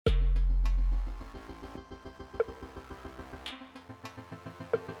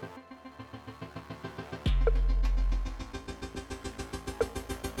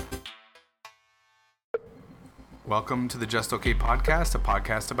Welcome to the Just Okay podcast, a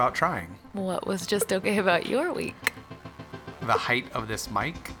podcast about trying. What was just okay about your week? The height of this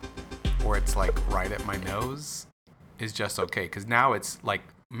mic, where it's like right at my nose, is just okay. Because now it's like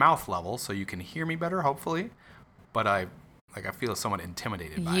mouth level, so you can hear me better, hopefully. But I feel somewhat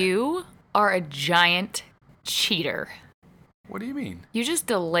intimidated by it. You are a giant cheater. What do you mean? You just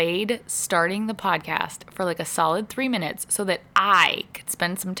delayed starting the podcast for like a solid 3 minutes so that I could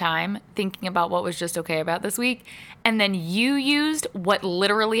spend some time thinking about what was just okay about this week. And then you used what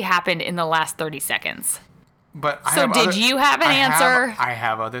literally happened in the last 30 seconds. But Did you have an answer? I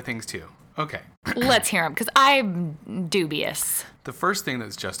have other things too. Okay. Let's hear them because I'm dubious. The first thing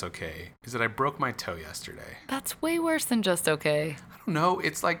that's just okay is that I broke my toe yesterday. That's way worse than just okay. I don't know.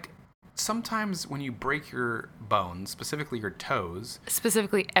 It's like sometimes when you break your bones, specifically your toes,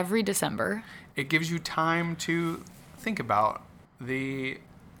 Specifically every December. it gives you time to think about the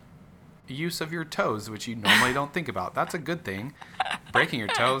use of your toes, which you normally don't think about. That's a good thing. Breaking your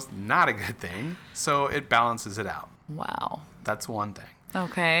toes, not a good thing. So it balances it out. Wow. That's one thing.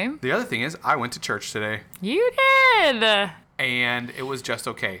 Okay. The other thing is I went to church today You did. and it was just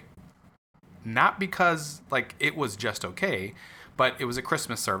okay. Not because like it was just okay, but it was a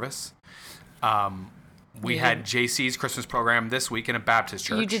Christmas service. We had JC's Christmas program this week in a Baptist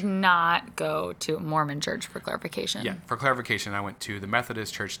church. You did not go to a Mormon church for clarification. Yeah, for clarification, I went to the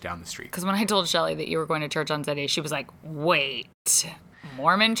Methodist church down the street. Because when I told Shelly that you were going to church on Sunday, she was like, wait,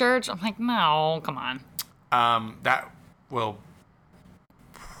 Mormon church? I'm like, no, come on. That will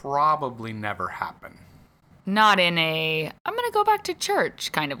probably never happen. Not in a, I'm going to go back to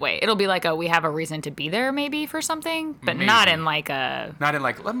church kind of way. It'll be like we have a reason to be there maybe for something, but Maybe. not in like a... Not in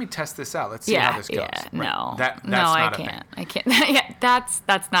like, let me test this out. Let's see how this goes. Yeah, Right. no. That's no, not I a thing. can't. I can't. Yeah,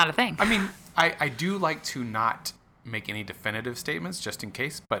 that's not a thing. I mean, I do like to not make any definitive statements just in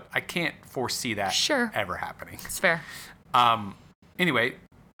case, but I can't foresee that Sure. ever happening. It's fair. Anyway,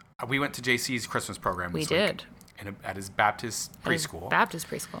 we went to JC's Christmas program We this did. week at his Baptist preschool. Baptist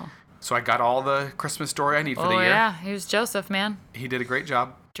preschool. So I got all the Christmas story I need for the Oh, year. yeah. He was Joseph, man. He did a great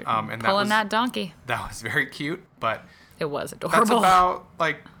job. And Pulling that donkey. that was very cute, but It was adorable. that's about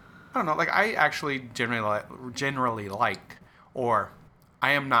like I don't know, like I actually generally like, or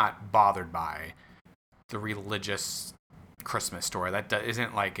I am not bothered by the religious Christmas story. That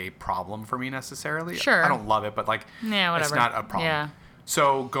isn't like a problem for me necessarily. Sure. I don't love it, but like Yeah, whatever. it's not a problem. Yeah.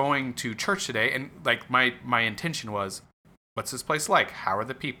 So going to church today, and like my intention was, what's this place like? How are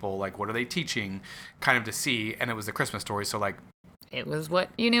the people? Like, what are they teaching? Kind of to see, and it was the Christmas story. So like, It was what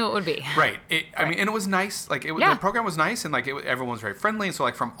you knew it would be. right. I mean, and it was nice. Like, Yeah. the program was nice, and like everyone was very friendly. And so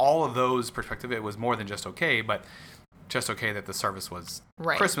like from all of those perspectives, it was more than just okay, but just okay that the service was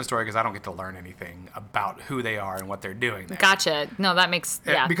Right. Christmas story because I don't get to learn anything about who they are and what they're doing there. Gotcha. No, that makes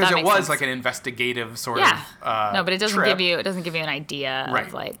Because that it makes was sense. like an investigative sort yeah. of No, but it doesn't trip. give you an idea Right.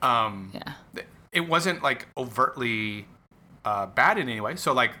 of like yeah. It wasn't like overtly bad in any way.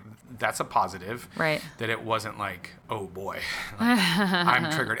 So like that's a positive. Right. That it wasn't like, oh boy, like,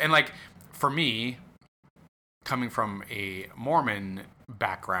 I'm triggered. And like for me, coming from a Mormon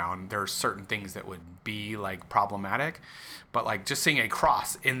background, there are certain things that would be like problematic, but like just seeing a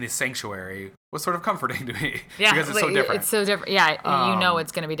cross in the sanctuary was sort of comforting to me. Yeah, Because it's so different. It's so different. Yeah, you know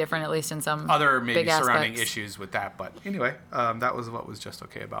it's going to be different at least in some Other maybe big surrounding aspects. issues with that. But anyway, that was what was just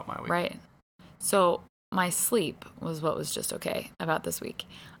okay about my week. Right. So my sleep was what was just okay about this week.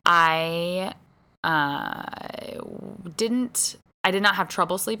 I did not have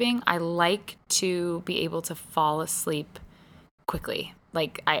trouble sleeping. I like to be able to fall asleep quickly.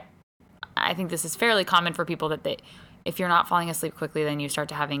 Like I think this is fairly common for people that if you're not falling asleep quickly, then you start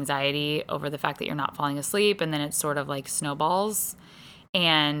to have anxiety over the fact that you're not falling asleep, and then it sort of like snowballs.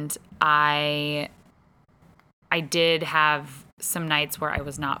 And I did have some nights where I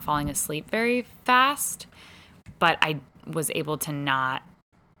was not falling asleep very fast, but I was able to not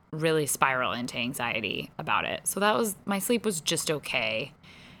really spiral into anxiety about it. So my sleep was just okay.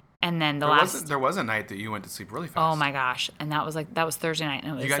 And then there was a night that you went to sleep really fast. Oh my gosh. And that was Thursday night.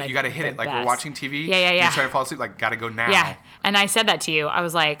 And it was You got to hit it. Like we're watching TV. Yeah. You're trying to fall asleep. Like, got to go now. Yeah. And I said that to you. I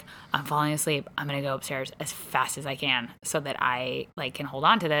was like, I'm falling asleep. I'm going to go upstairs as fast as I can so that I like can hold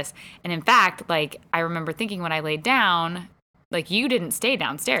on to this. And in fact, like I remember thinking when I laid down, like you didn't stay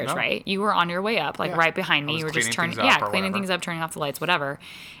downstairs, No. right? You were on your way up, like right behind me. I was You were just cleaning cleaning whatever. things up, turning off the lights, whatever.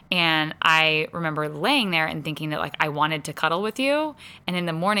 And I remember laying there and thinking that like I wanted to cuddle with you. And in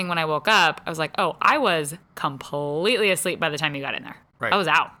the morning when I woke up, I was like, oh, I was completely asleep by the time you got in there. Right. I was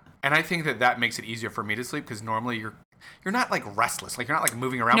out. And I think that makes it easier for me to sleep because normally you're not like restless. Like you're not like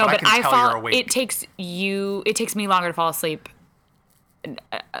moving around, No, but I but can tell you're fall. awake. It takes me longer to fall asleep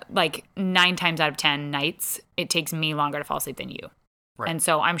like 9 times out of 10 nights, it takes me longer to fall asleep than you. Right. And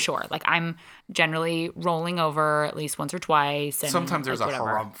so I'm sure, like, I'm generally rolling over at least once or twice. And sometimes there's like, a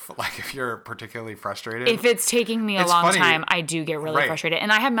harumph, like if you're particularly frustrated. If it's taking me a long time, I do get really Right. frustrated.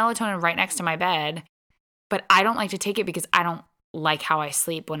 And I have melatonin right next to my bed, but I don't like to take it because I don't like how I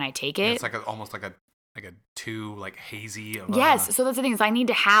sleep when I take it. It's like almost like a too like hazy. Yes. So that's the thing is I need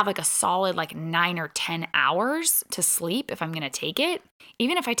to have like a solid like 9 or 10 hours to sleep if I'm going to take it,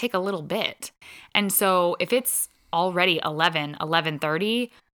 even if I take a little bit. And so if it's already 11:30,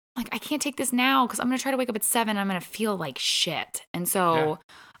 like I can't take this now because I'm going to try to wake up at 7. I'm going to feel like shit. And so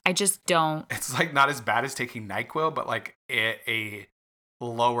I just don't. It's like not as bad as taking NyQuil, but like a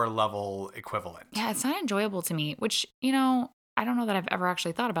lower level equivalent. Yeah, it's not enjoyable to me, which, you know, I don't know that I've ever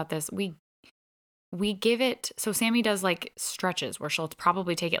actually thought about this. We give it, so Sammy does like stretches where she'll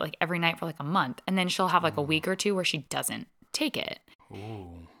probably take it like every night for like a month. And then she'll have like a week or two where she doesn't take it.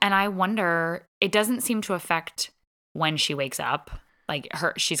 Ooh. And I wonder, it doesn't seem to affect when she wakes up. Like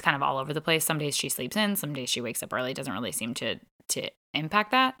she's kind of all over the place. Some days she sleeps in, some days she wakes up early. It doesn't really seem to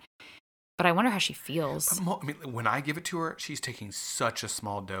impact that. But I wonder how she feels. I mean, when I give it to her, she's taking such a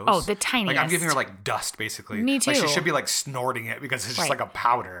small dose. Oh, the tiniest. Like I'm giving her like dust, basically. Me too. Like she should be like snorting it because it's just Right. like a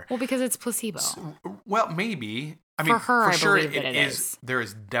powder. Well, because it's placebo. Well, maybe. I mean, For her, I sure, believe that it is. There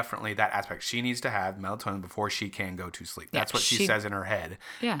is definitely that aspect. She needs to have melatonin before she can go to sleep. That's what she says in her head.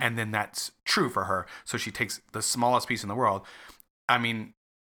 Yeah. And then that's true for her. So she takes the smallest piece in the world. I mean,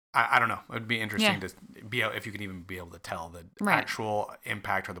 I don't know. It would be interesting to be able, if you could even be able to tell the actual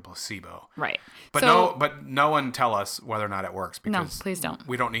impact or the placebo. Right. But no one tell us whether or not it works because no, please don't.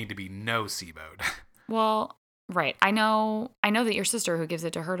 We don't need to be noceboed. Well, right. I know that your sister who gives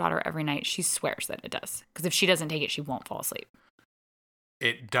it to her daughter every night, she swears that it does. Because if she doesn't take it, she won't fall asleep.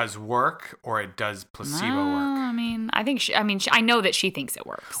 It does work or it does placebo work? I mean, I know that she thinks it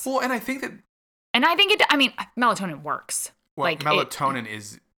works. Well, and I think that... And I think melatonin works. Well, like melatonin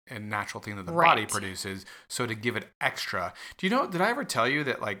is a natural thing that the body produces. So to give it extra... did I ever tell you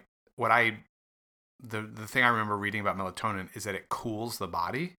that like the thing I remember reading about melatonin is that it cools the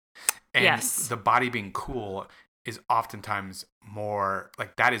body? And yes. The body being cool is oftentimes more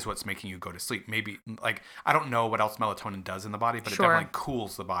like that is what's making you go to sleep. Maybe like I don't know what else melatonin does in the body, but it definitely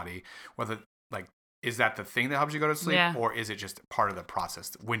cools the body. Whether like is that the thing that helps you go to sleep, or is it just part of the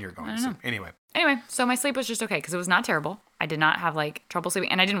process when you're going to sleep? Anyway, so my sleep was just okay because it was not terrible. I did not have like trouble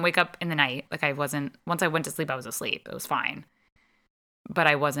sleeping, and I didn't wake up in the night. Like I wasn't. Once I went to sleep, I was asleep. It was fine, but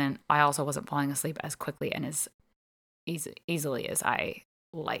I also wasn't falling asleep as quickly and as easily as I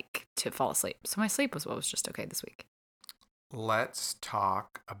like to fall asleep. So my sleep was just okay this week. Let's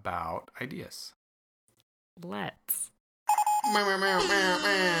talk about ideas. Let's.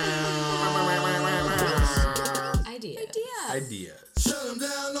 Ideas. Shut them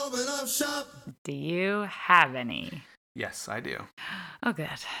down, open up shop. Do you have any? Yes, I do. Oh, good.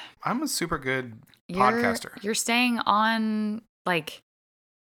 I'm a super good podcaster. You're staying on, like,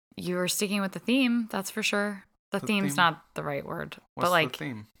 you're sticking with the theme, that's for sure. The theme's not the right word. What's but like the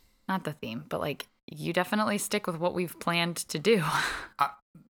theme? Not the theme, but like you definitely stick with what we've planned to do.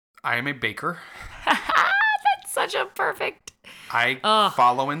 I am a baker. That's such a perfect. I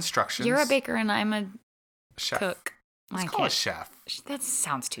follow instructions. You're a baker and I'm a chef. Cook. Let's call a chef. That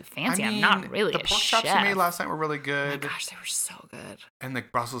sounds too fancy. I'm not really a chef. The pork chops you made last night were really good. Oh my gosh, they were so good. And the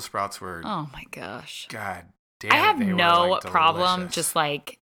Brussels sprouts were. Oh my gosh. God damn. I have no like problem just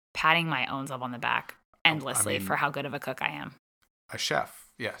like patting my own self on the back endlessly for how good of a cook I am. A chef,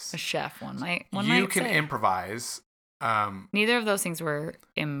 yes. A chef, one might You can say. improvise. Neither of those things were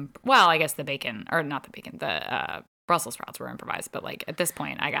well, I guess the bacon, or not the bacon, the Brussels sprouts were improvised, but like at this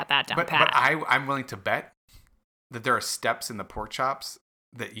point I got that down pat. But I'm willing to bet that there are steps in the pork chops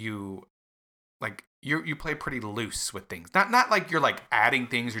that you like you play pretty loose with things. Not like you're like adding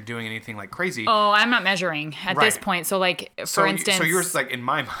things or doing anything like crazy. Oh, I'm not measuring at this point. So like for instance, so you're like in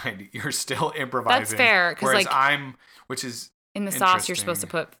my mind, you're still improvising. That's fair, because like which is in the sauce you're supposed to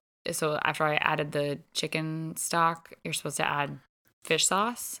put. So after I added the chicken stock, you're supposed to add fish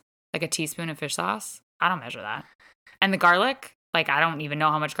sauce, like a teaspoon of fish sauce. I don't measure that. And the garlic, like I don't even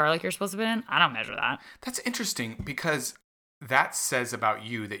know how much garlic you're supposed to put in. I don't measure that. That's interesting because that says about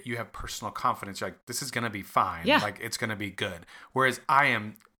you that you have personal confidence. You're like, this is going to be fine. Yeah. Like it's going to be good. Whereas I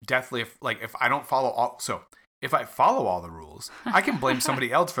am definitely if I don't follow if I follow all the rules, I can blame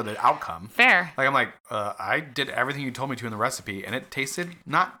somebody else for the outcome. Fair. Like I'm like, I did everything you told me to in the recipe and it tasted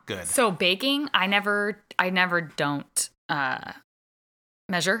not good. So baking, I never don't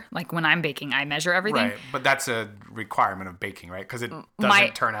measure. Like when I'm baking, I measure everything. Right, but that's a requirement of baking, right? Because it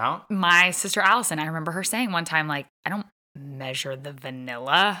doesn't turn out. My sister Allison, I remember her saying one time, like, I don't measure the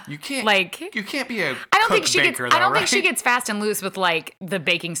vanilla. You can't you can't be a I don't cook think she baker, gets. though, I don't right? think she gets fast and loose with like the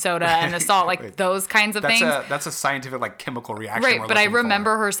baking soda and the salt, like Right. those kinds of things. That's a scientific like chemical reaction. Right, we're but I looking for.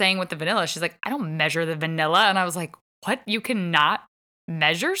 remember her saying with the vanilla, she's like, I don't measure the vanilla, and I was like, what? You cannot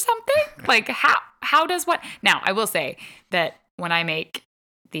measure something? Like how does what? Now I will say that when I make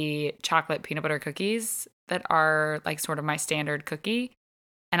the chocolate peanut butter cookies that are like sort of my standard cookie,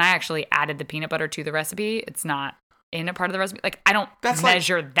 and I actually added the peanut butter to the recipe. It's not in a part of the recipe. Like I don't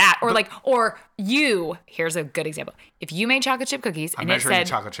measure that. Or here's a good example. If you made chocolate chip cookies and it said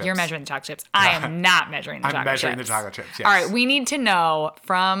you're measuring the chocolate chips, I am not measuring the chocolate chips. I'm measuring the chocolate chips, yes. All right, we need to know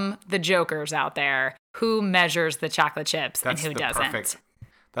from the jokers out there who measures the chocolate chips and who doesn't.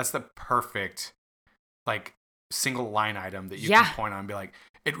 That's the perfect like single line item that you can point on and be like,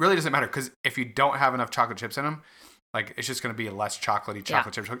 it really doesn't matter, because if you don't have enough chocolate chips in them, like it's just going to be a less chocolatey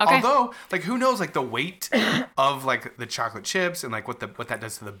chocolate chip. Okay. Although, like, who knows, like the weight of like the chocolate chips and like what that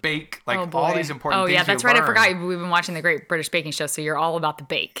does to the bake, like all these important things. Oh yeah, that's right. I forgot. We've been watching the Great British Baking Show, so you're all about the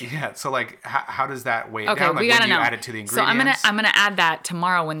bake. Yeah. So like, how does that weigh okay, down? Like we gotta when you know. add it to the ingredients. So I'm gonna add that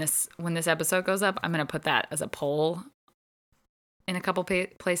tomorrow when this episode goes up. I'm gonna put that as a poll in a couple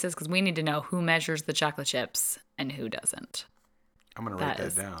places, because we need to know who measures the chocolate chips and who doesn't. I'm going to write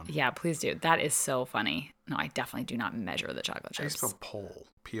that down. Yeah, please do. That is so funny. No, I definitely do not measure the chocolate I chips. spell pole.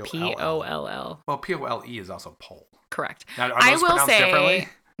 P-O-L-L. Well, P-O-L-E is also pole. Correct. Now, are I those will pronounced say, differently?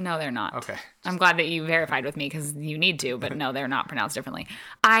 No, they're not. Okay. I'm glad that you verified with me, because you need to, but no, they're not pronounced differently.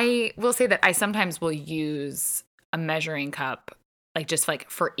 I will say that I sometimes will use a measuring cup, like just like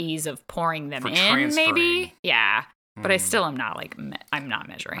for ease of pouring them in, transferring. maybe. Yeah. But I still am not like, I'm not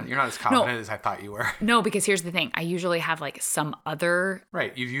measuring. You're not as confident as I thought you were. No, because here's the thing. I usually have like some other.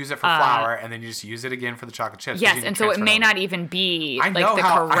 Right. You use it for flour, and then you just use it again for the chocolate chips. Yes, and so it may not even be I know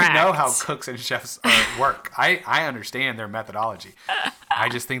correct. I know how cooks and chefs work. I understand their methodology. I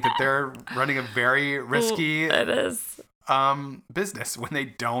just think that they're running a very risky it is. Business when they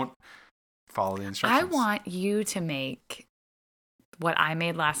don't follow the instructions. I want you to make what I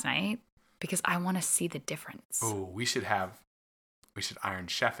made last night, because I want to see the difference. Oh, we should Iron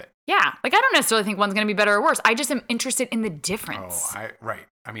Chef it. Yeah. Like, I don't necessarily think one's going to be better or worse. I just am interested in the difference. Oh, right.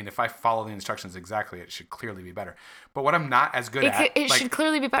 I mean, if I follow the instructions exactly, it should clearly be better. But what I'm not as good at... It should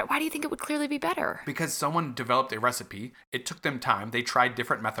clearly be better. Why do you think it would clearly be better? Because someone developed a recipe. It took them time. They tried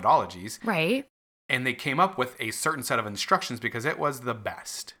different methodologies. Right. And they came up with a certain set of instructions because it was the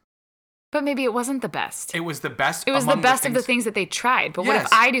best. But maybe it wasn't the best. It was the best. It was the best of the things that they tried. But what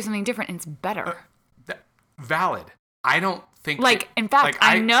if I do something different and it's better? Valid. I don't think... in fact,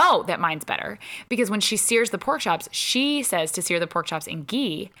 I know that mine's better, because when she sears the pork chops, she says to sear the pork chops in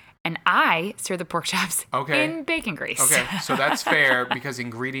ghee, and I sear the pork chops in bacon grease. Okay, so that's fair, because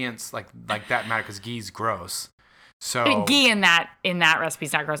ingredients like that matter, because ghee's gross. So ghee in that recipe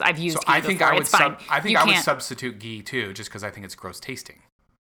is not gross. I've used ghee I think before. I would it's fine. I would substitute ghee too, just because I think it's gross tasting.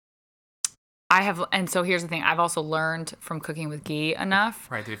 And so here's the thing. I've also learned from cooking with ghee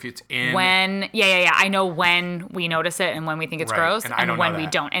enough. Right, that if it's in... I know when we notice it and when we think it's gross, and when we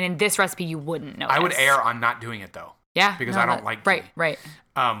don't. And in this recipe, you wouldn't notice. I would err on not doing it, though. Yeah. Because I don't like ghee. Right.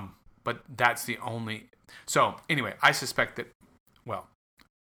 But that's the only... So, anyway, I suspect that, well,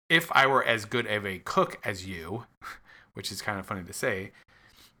 if I were as good of a cook as you, which is kind of funny to say,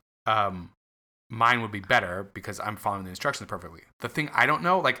 mine would be better because I'm following the instructions perfectly. The thing I don't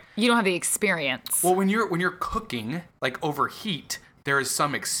know, like... You don't have the experience. Well, when you're cooking, like over heat, there is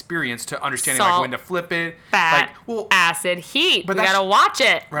some experience to understanding Salt, like when to flip it. Fat, acid, heat. But you gotta watch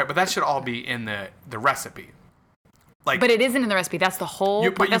it. Right, but that should all be in the recipe. Like, but it isn't in the recipe. That's the whole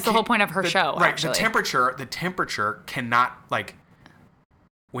that's the whole point of her show. Right, actually. the temperature cannot, like,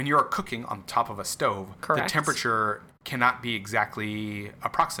 when you're cooking on top of a stove, Correct. The temperature cannot be exactly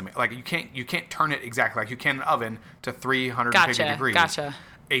approximate. Like you can't turn it exactly like you can an oven to 350 degrees. Gotcha.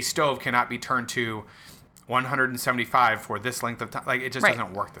 A stove cannot be turned to 175 for this length of time. Like it just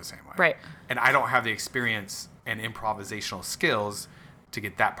doesn't work the same way. Right. And I don't have the experience and improvisational skills to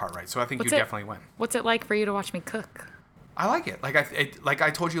get that part right. So I think you definitely win. What's it like for you to watch me cook? I like it. Like I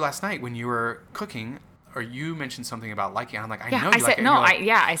told you last night when you were cooking, or you mentioned something about liking it. I'm like, I know you like it.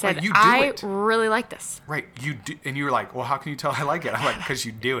 I said, like, you do I really like this. Right. You do, and you were like, well, how can you tell I like it? I'm like, because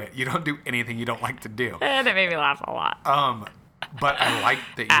you do it. You don't do anything you don't like to do. And it made me laugh a lot. But I like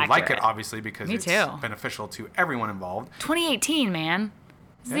that you like it, obviously, because it's beneficial to everyone involved. 2018, man.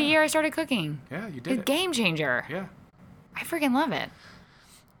 This is the year I started cooking. Yeah, you did. It's a game changer. Yeah. I freaking love it.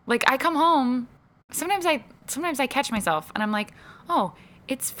 Like I come home, sometimes I catch myself and I'm like, oh,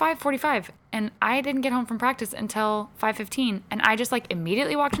 it's 5:45 and I didn't get home from practice until 5:15, and I just like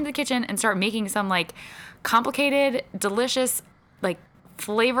immediately walked into the kitchen and start making some like complicated, delicious, like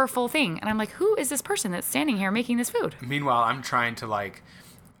flavorful thing. And I'm like, who is this person that's standing here making this food? Meanwhile, I'm trying to like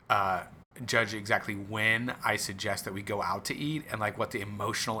judge exactly when I suggest that we go out to eat and like what the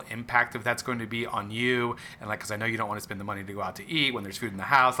emotional impact of that's going to be on you, and like because I know you don't want to spend the money to go out to eat when there's food in the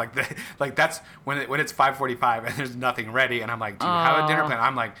house, like that's when it's 5:45 and there's nothing ready, and I'm like, do you have a dinner plan?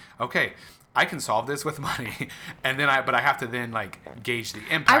 I'm like, okay, I can solve this with money, and then I have to then like gauge the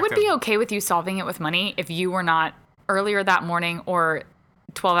impact. I would be okay with you solving it with money if you were not earlier that morning or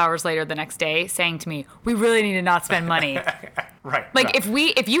 12 hours later the next day saying to me, we really need to not spend money. Right. Like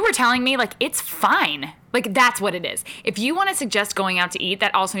right. if you were telling me like it's fine, like that's what it is. If you want to suggest going out to eat,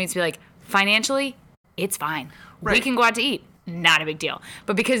 that also needs to be like financially, it's fine. Right. We can go out to eat. Not a big deal.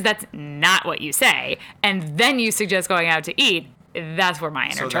 But because that's not what you say, and then you suggest going out to eat, that's where my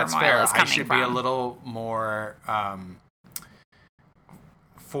inner turmoil is coming from. I should be a little more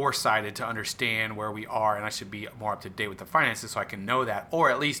foresighted to understand where we are, and I should be more up to date with the finances so I can know that,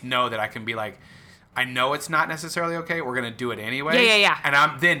 or at least know that I can be like, I know it's not necessarily okay. We're going to do it anyway. Yeah. And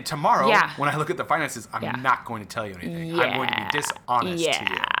I'm then tomorrow, when I look at the finances, I'm not going to tell you anything. Yeah. I'm going to be dishonest to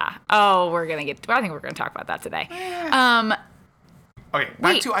you. Oh, I think we're going to talk about that today. Okay,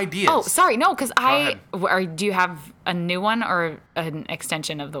 back to ideas. Oh, sorry. No, because do you have a new one or an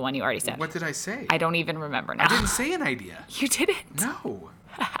extension of the one you already said? What did I say? I don't even remember now. I didn't say an idea. You didn't? No.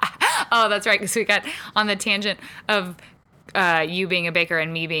 Oh, that's right, because we got on the tangent of you being a baker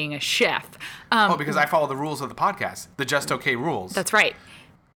and me being a chef. Because I follow the rules of the podcast, the Just Okay rules. That's right.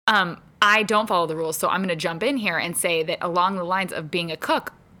 I don't follow the rules, so I'm going to jump in here and say that along the lines of being a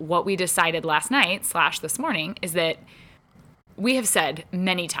cook, what we decided last night / this morning is that we have said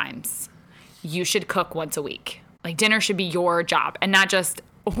many times, you should cook once a week. Like dinner should be your job and not just,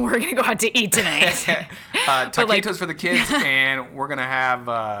 we're going to go out to eat tonight. Taquitos for the kids, and we're going to have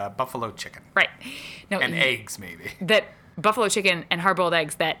buffalo chicken. Right. No, and eggs, maybe. That buffalo chicken and hard-boiled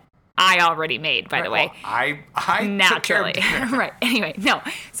eggs that I already made, by the way. Well, I naturally. Took care of dinner. Right. Anyway, no.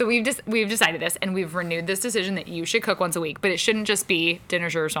 So we've decided this, and we've renewed this decision that you should cook once a week, but it shouldn't just be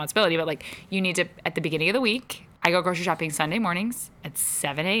dinner's your responsibility, but like you need to, at the beginning of the week, I go grocery shopping Sunday mornings at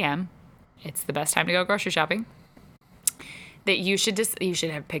 7 a.m. It's the best time to go grocery shopping. That you should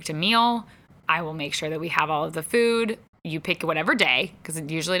have picked a meal. I will make sure that we have all of the food. You pick whatever day, because it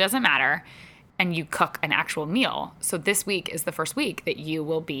usually doesn't matter, and you cook an actual meal. So this week is the first week that you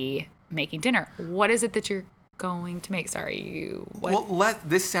will be making dinner. What is it that you're going to make? Sorry, what? Well,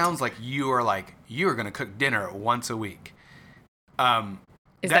 this sounds like you're going to cook dinner once a week.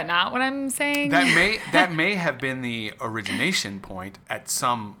 Is that not what I'm saying? That may have been the origination point at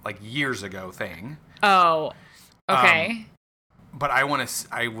some like years ago thing. Oh, okay. But I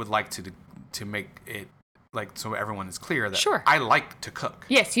would like to make it like so everyone is clear that sure. I like to cook.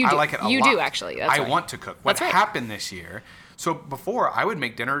 Yes, you do. I like it a lot. You do actually. That's right. I want to cook. What happened this year? So before I would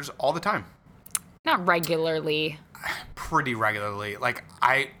make dinners all the time. Not regularly. Pretty regularly. Like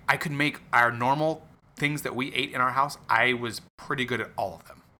I could make our normal things that we ate in our house. I was pretty good at all of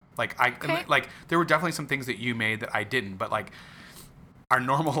them. Like there were definitely some things that you made that I didn't, but like our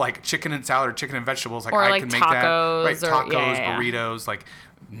normal like chicken and salad or chicken and vegetables, like I can make that. Right, tacos, burritos, like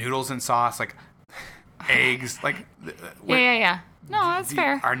noodles and sauce, like eggs, like yeah. No, that's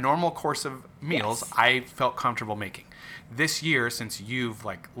fair. Our normal course of meals, yes. I felt comfortable making. This year, since you've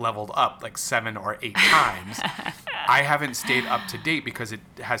like leveled up like 7 or 8 times, I haven't stayed up to date because it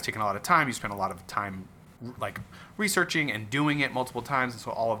has taken a lot of time. You spend a lot of time like researching and doing it multiple times, and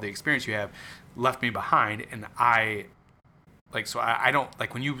so all of the experience you have left me behind, and I don't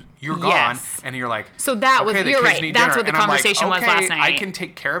like when you're gone yes. and you're like, so that okay, was you're right. That's dinner. what the and conversation like, was last night. I can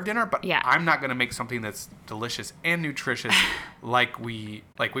take care of dinner, but yeah. I'm not going to make something that's delicious and nutritious like we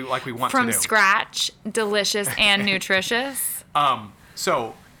want from to do. Scratch, delicious and nutritious.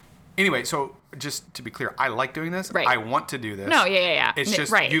 So anyway, so just to be clear, I like doing this. Right. I want to do this. No, yeah. It's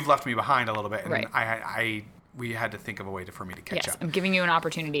just you've left me behind a little bit, and right. we had to think of a way for me to catch up. I'm giving you an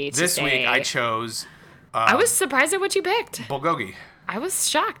opportunity to this week I chose. I was surprised at what you picked. Bulgogi. I was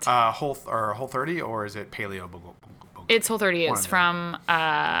shocked. Whole30, or is it Paleo Bulgogi? It's Whole30. It's from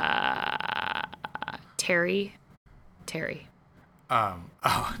Terry.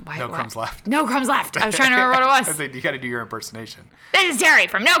 No Crumbs Left. No Crumbs Left. I was trying to remember what it was. I was like, you got to do your impersonation. This is Terry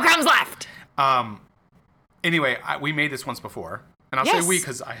from No Crumbs Left. Anyway, we made this once before, and I'll say we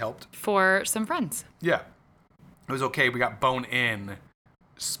because I helped. For some friends. Yeah. It was okay. We got bone-in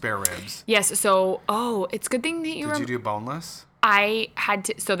spare ribs. Yes. So, it's a good thing that you Did you do boneless? I had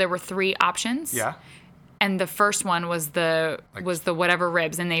to. So there were 3 options. Yeah. and the first one was the whatever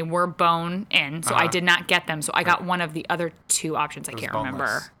ribs, and they were bone in, so I did not get them. So I got one of the other two options. I can't remember.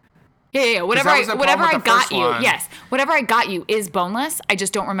 Boneless. Yeah. Whatever that was the whatever problem I with the got first you, one. yes, whatever I got you is boneless. I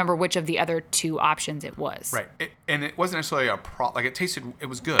just don't remember which of the other two options it was. Right. And it wasn't necessarily like it tasted, it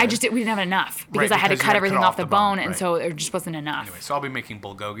was good. We didn't have enough because Right, I had to because you cut everything off the bone, and right. so there just wasn't enough. Anyway, so I'll be making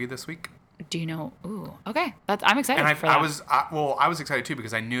bulgogi this week. Do you know? Ooh, okay. I'm excited And for that. I was excited too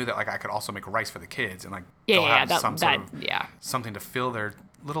because I knew that like I could also make rice for the kids and like they'll Yeah, have some sort of yeah. something to fill their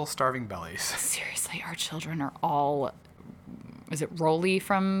little starving bellies. Seriously, our children are all. Is it Rolly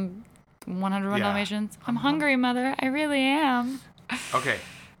from 101 Yeah. Dalmatians? I'm hungry, mother. I really am. Okay,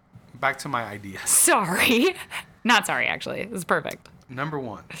 back to my ideas. Sorry. Not sorry, actually. This is perfect. Number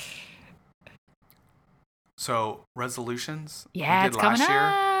 1. So resolutions. Yeah, we it's did coming last year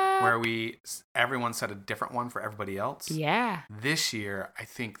up. where everyone set a different one for everybody else. Yeah. This year, I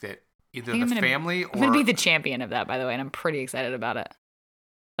think that either I'm the gonna- family I'm going to or be the champion of that, by the way, and I'm pretty excited about it.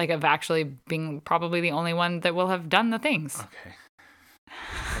 Like, of actually being probably the only one that will have done the things. Okay.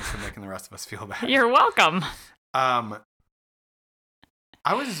 Thanks for making the rest of us feel bad. You're welcome. I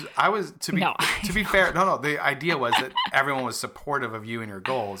was to be No. to be fair. No, the idea was that everyone was supportive of you and your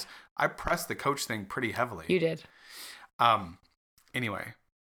goals. I pressed the coach thing pretty heavily. You did. Anyway,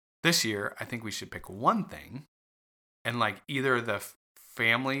 this year I think we should pick one thing, and like either the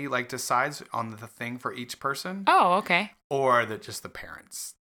family like decides on the thing for each person, Oh, okay. or that just the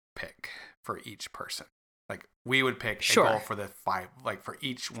parents pick for each person. Like we would pick Sure. a goal for the 5, like for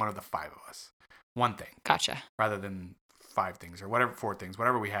each one of the 5 of us, one thing Gotcha. rather than 5 things or whatever, 4 things,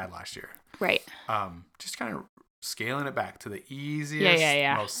 whatever we had last year. Right. Just kind of scaling it back to the easiest,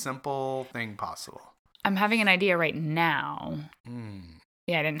 Yeah. most simple thing possible. I'm having an idea right now. Mm.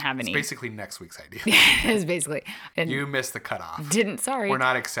 Yeah, I didn't have It's any. basically next week's idea. It's basically. You missed the cutoff. Sorry. We're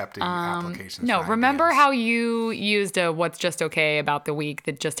not accepting applications. No, for remember ideas. how you used a what's just okay about the week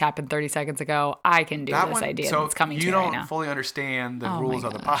that just happened 30 seconds ago? I can do this idea so that's coming to you you right don't now. fully understand the Oh my rules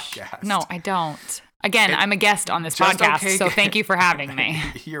of the gosh. podcast. No, I don't. Again, I'm a guest on this Just podcast, okay. so thank you for having me.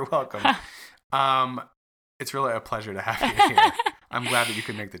 You're welcome. It's really a pleasure to have you here. I'm glad that you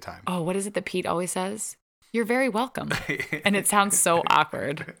could make the time. Oh, what is it that Pete always says? You're very welcome. And it sounds so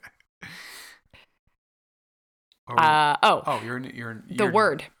awkward. You're The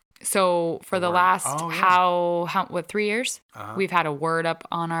word. So for The the word. last Oh, yeah. how 3 years? Uh-huh. We've had a word up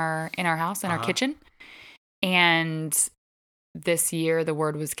in our house, in our kitchen. And this year the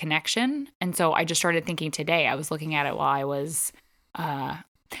word was connection. And so I just started thinking today. I was looking at it while I was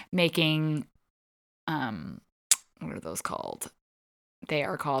making what are those called? They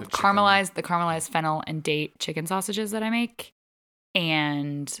are called The chicken. caramelized fennel and date chicken sausages that I make,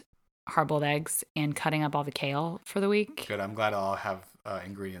 and hard-boiled eggs, and cutting up all the kale for the week. Good. I'm glad I'll have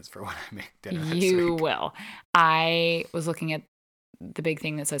ingredients for when I make dinner this You week. will. I was looking at the big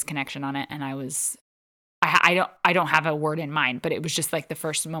thing that says connection on it, and I don't have a word in mind, but it was just like the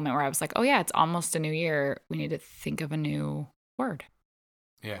first moment where I was like, oh yeah, it's almost a new year. We need to think of a new word.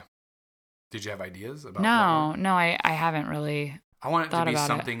 Yeah. Did you have ideas about? No, I haven't really. I want it to thought be about it.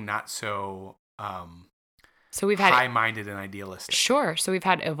 something not so So we've had high-minded and idealistic. Sure. So we've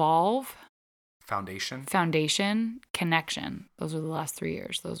had evolve, Foundation. foundation, connection. Those were the last 3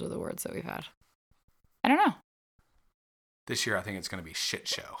 years. Those were the words that we've had. I don't know. This year, I think it's going to be shit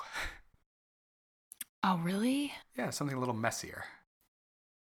show. Oh, really? Yeah, something a little messier.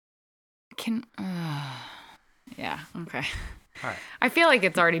 Yeah. Okay. All right. I feel like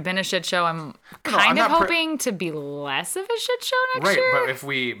it's already been a shit show. I'm I'm kind of not hoping to be less of a shit show next Right, year. but if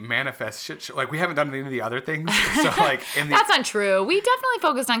we manifest shit show, like we haven't done any of the other things, so like in the That's not true. We definitely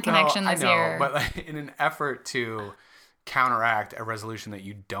focused on connection No, this I know, year. but like in an effort to counteract a resolution that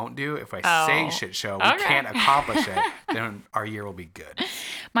you don't do, if I say Oh, shit show, we okay. can't accomplish it, then our year will be good.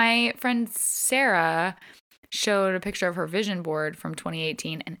 My friend Sarah showed a picture of her vision board from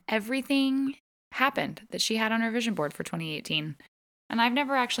 2018, and everything happened that she had on her vision board for 2018. And I've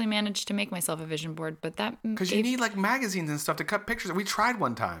never actually managed to make myself a vision board, but that Because you need like magazines and stuff to cut pictures. We tried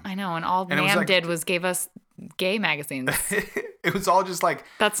one time. I know, and all And it was Ma'am like- did was gave us gay magazines. It was all just like,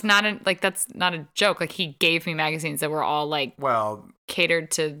 That's not a joke. Like, he gave me magazines that were all like well,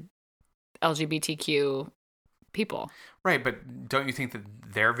 catered to LGBTQ people. right, but don't you think that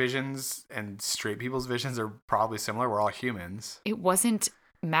their visions and straight people's visions are probably similar? We're all humans. It wasn't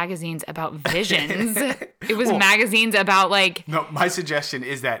magazines about visions. It was Well- magazines about like No, my suggestion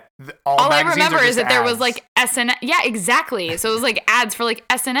is that all all I magazines remember are is just that there was ads. like S&M. Yeah, exactly. So it was like ads for like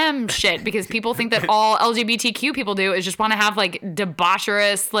S&M shit, because people think that all LGBTQ people do is just want to have like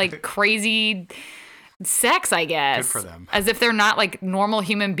debaucherous, like crazy sex, I guess. Good for them. As if they're not like normal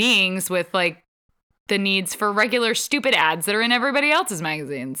human beings with like the needs for regular stupid ads that are in everybody else's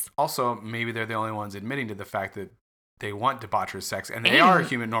magazines. Also, maybe they're the only ones admitting to the fact that they want debaucherous sex, and they are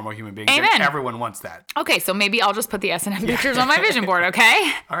normal human beings. Amen. And everyone wants that. Okay, so maybe I'll just put the S&M pictures on my vision board,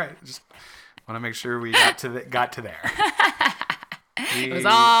 okay? All right, just want to make sure we got to there. It was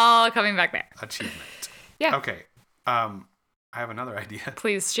all coming back there. Achievement. Yeah. Okay. I have another idea.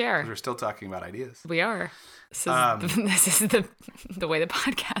 Please share. We're still talking about ideas. We are. This is the way the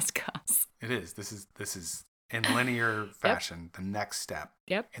podcast goes. It is. This is in linear fashion the next step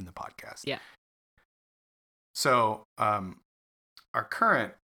in the podcast. Yeah. So, our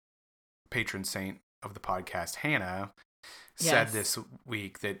current patron saint of the podcast, Hannah, said this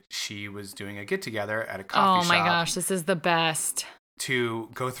week that she was doing a get together at a coffee shop. Oh my gosh, this is the best. To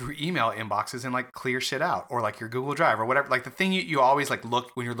go through email inboxes and like clear shit out, or like your Google Drive or whatever, like the thing you always like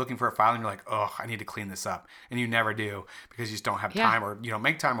look when you're looking for a file and you're like, oh, I need to clean this up, and you never do because you just don't have time or you don't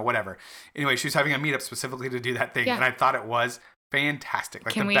make time or whatever. Anyway, she was having a meetup specifically to do that thing, and I thought it was fantastic,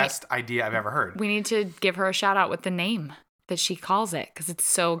 like best idea I've ever heard. We need to give her a shout out with the name that she calls it because it's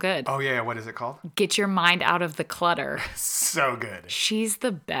so good. Oh yeah, what is it called? Get your mind out of the clutter. So good. She's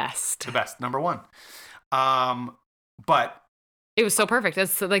the best. The best, number one. But it was so perfect.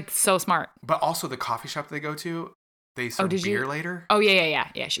 That's like so smart. But also the coffee shop they go to, they serve beer later. Oh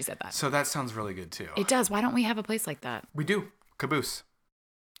yeah. She said that. So that sounds really good too. It does. Why don't we have a place like that? We do. Caboose.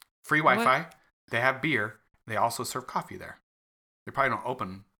 Free Wi-Fi. They have beer. They also serve coffee there. They probably don't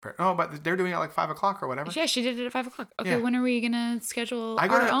open. But they're doing it at like 5:00 or whatever. Yeah, she did it at 5:00. Okay, when are we gonna schedule I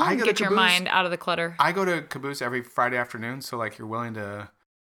go Get to your Caboose. mind out of the clutter? I go to Caboose every Friday afternoon, so like you're willing to.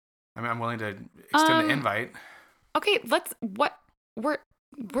 I mean, I'm willing to extend the invite. Okay, let's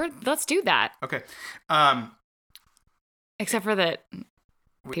do that. Okay. Except for that,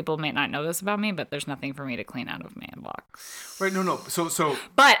 people may not know this about me, but there's nothing for me to clean out of my inbox. Right? No. So.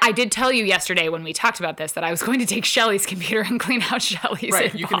 But I did tell you yesterday when we talked about this that I was going to take Shelly's computer and clean out Shelly's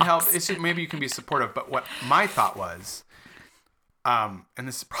Right. inbox. You can help. Maybe you can be supportive. But what my thought was, and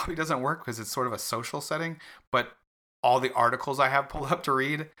this probably doesn't work because it's sort of a social setting, but all the articles I have pulled up to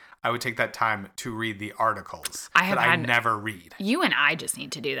read, I would take that time to read the articles I never read. You and I just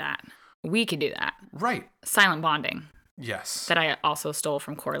need to do that. We could do that. Right. Silent bonding. Yes. That I also stole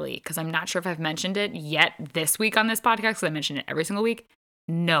from Corley because I'm not sure if I've mentioned it yet this week on this podcast because I mention it every single week.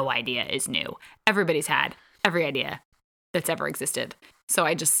 No idea is new. Everybody's had every idea that's ever existed. So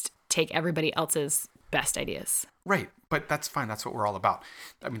I just take everybody else's best ideas. Right. But that's fine. That's what we're all about.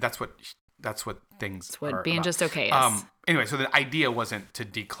 I mean, that's what things That's what are being about. just okay is. Anyway, so the idea wasn't to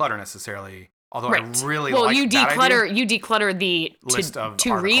declutter necessarily, although Right. I really well, like you that declutter idea. you declutter the List of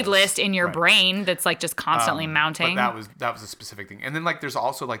to read articles. list in your Right. brain that's like just constantly mounting. But that was a specific thing. And then like there's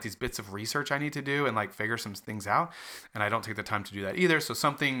also like these bits of research I need to do and like figure some things out, and I don't take the time to do that either. So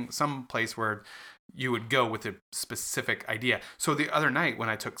some place where you would go with a specific idea. So the other night when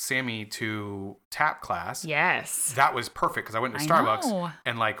I took Sammy to tap class, Yes. that was perfect because I went to I Starbucks know.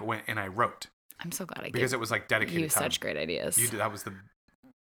 and like went and I wrote. I'm so glad I Because gave it was like dedicated you time. such great ideas.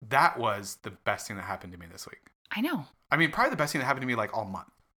 That was the best thing that happened to me this week. I know. I mean, probably the best thing that happened to me like all month.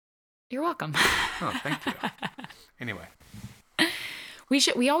 You're welcome. Oh, thank you. Anyway.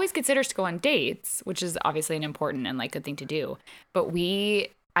 We always get sitters to go on dates, which is obviously an important and like good thing to do. But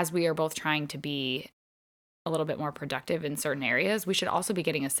as we are both trying to be a little bit more productive in certain areas, we should also be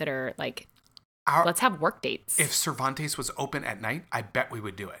getting a sitter like let's have work dates. If Cervantes was open at night, I bet we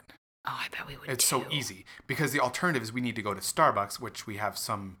would do it. Oh, I bet we would. It's so easy because the alternative is we need to go to Starbucks, which we have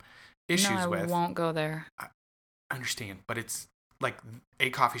some issues with. I won't go there. I understand, but it's like a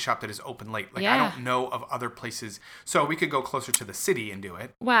coffee shop that is open late. Like I Yeah. don't know of other places. So we could go closer to the city and do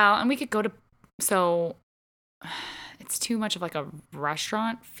it. Well, and we could go to it's too much of like a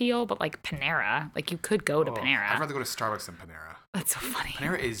restaurant feel, but like Panera. Like you could go to Panera. I'd rather go to Starbucks than Panera. That's so funny.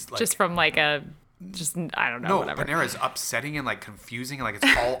 Panera is like just from like I don't know. No, whatever. Panera is upsetting and like confusing and like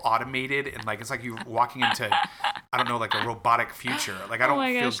it's all automated and like it's like you're walking into I don't know like a robotic future. Like I don't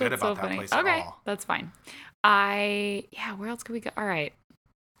feel good about that place at all. That's fine. Where else could we go? All right.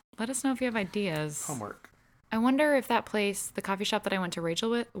 Let us know if you have ideas. Homework. I wonder if that place, the coffee shop that I went to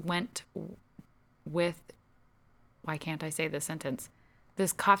Rachel with why can't I say this sentence?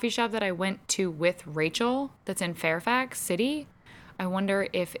 This coffee shop that I went to with Rachel that's in Fairfax City, I wonder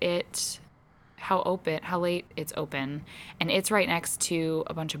if how late it's open. And it's right next to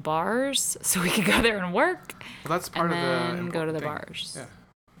a bunch of bars, so we could go there and work. Well, that's part and of the then go to the important thing. bars. Yeah.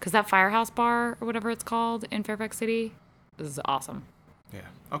 Because that Firehouse Bar or whatever it's called in Fairfax City is awesome. Yeah.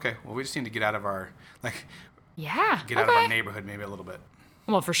 Okay. Well, we just need to get out of our out Okay. of our neighborhood maybe a little bit.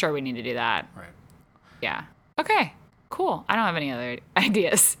 Well, for sure we need to do that. Right. Yeah. Okay. Cool. I don't have any other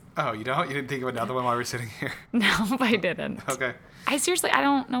ideas. Oh, you don't? You didn't think of another one while we were sitting here? No, I didn't. Okay. I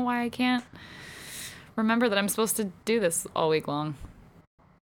don't know why I can't remember that I'm supposed to do this all week long.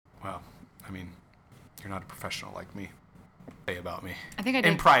 Well, I mean, you're not a professional like me. Say about me. I think I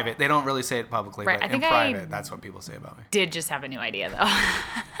did. In private. They don't really say it publicly, Right, but I in think private, I that's what people say about me. Did just have a new idea,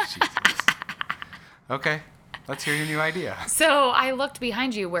 though. Jesus. Okay. Let's hear your new idea. So I looked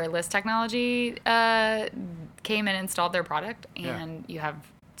behind you where List Technology came and installed their product, and you have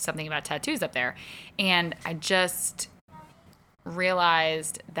something about tattoos up there. And I just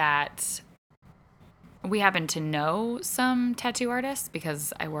realized that we happen to know some tattoo artists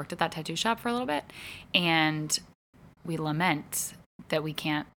because I worked at that tattoo shop for a little bit, and we lament that we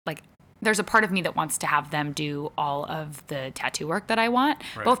can't, like, there's a part of me that wants to have them do all of the tattoo work that I want,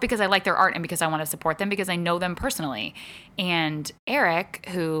 both because I like their art and because I want to support them because I know them personally. And Eric,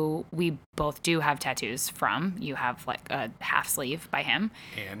 who we both do have tattoos from, you have like a half sleeve by him.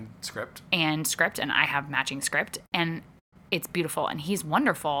 And script. And I have matching script. And it's beautiful. And he's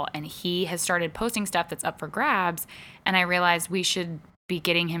wonderful. And he has started posting stuff that's up for grabs. And I realized we should be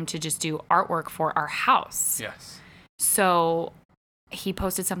getting him to just do artwork for our house. Yes. So he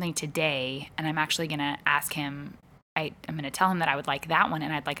posted something today, and I'm actually going to ask him, I'm going to tell him that I would like that one,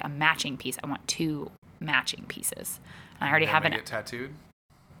 and I'd like a matching piece. I want 2 matching pieces. And I already have it tattooed?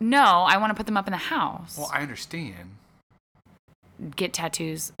 No, I want to put them up in the house. Well, I understand. Get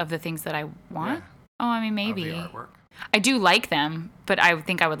tattoos of the things that I want? Yeah. Oh, I mean, maybe. Of the artwork. I do like them, but I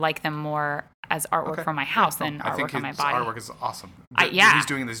think I would like them more as artwork for my house than artwork on my body. Artwork is awesome. He's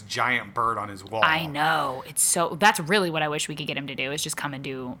doing this giant bird on his wall. I know. That's really what I wish we could get him to do, is just come and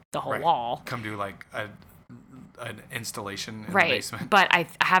do the whole wall. Come do like an installation in the right. basement. But I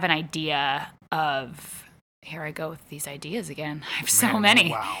have an idea of, here I go with these ideas again. I have so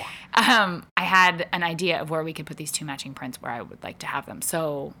many. Wow. I had an idea of where we could put these 2 matching prints where I would like to have them.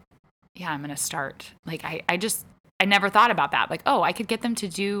 So yeah, I'm going to start. Like, I never thought about that. Like, oh, I could get them to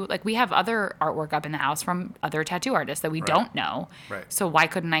do, like, we have other artwork up in the house from other tattoo artists that we don't know. Right. So why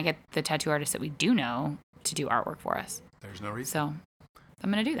couldn't I get the tattoo artists that we do know to do artwork for us? There's no reason. So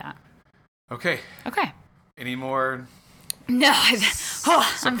I'm going to do that. Okay. Any more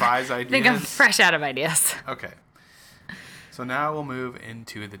surprise ideas? I think I'm fresh out of ideas. Okay. So now we'll move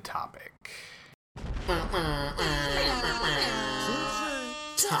into the topic.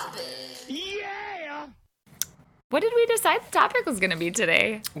 What did we decide the topic was going to be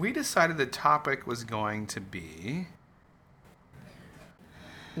today? We decided the topic was going to be,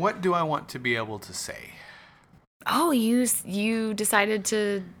 what do I want to be able to say? Oh, you decided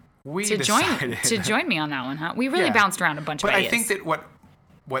to join me on that one, huh? We really bounced around a bunch of ideas. But I think that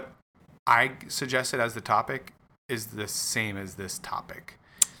what I suggested as the topic is the same as this topic.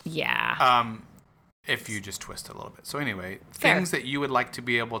 Yeah. If you just twist it a little bit. So anyway, Fair. Things that you would like to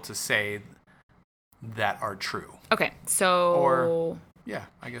be able to say that are true. Okay, so... Or, yeah,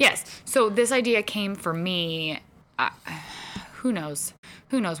 I guess. Yes, so this idea came for me, who knows?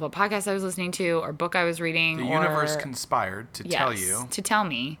 Who knows what podcast I was listening to or book I was reading. The universe conspired to tell you. To tell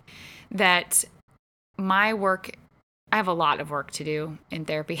me that my work, I have a lot of work to do in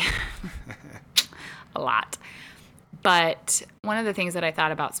therapy. A lot. But one of the things that I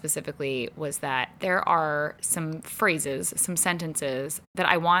thought about specifically was that there are some phrases, some sentences that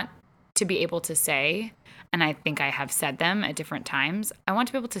I want to be able to say, and I think I have said them at different times. I want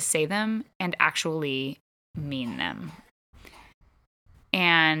to be able to say them and actually mean them.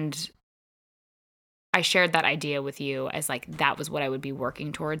 And I shared that idea with you as like that was what I would be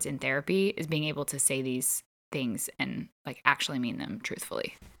working towards in therapy, is being able to say these things and like actually mean them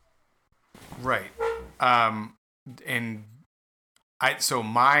truthfully. Right. So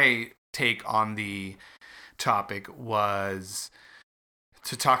my take on the topic was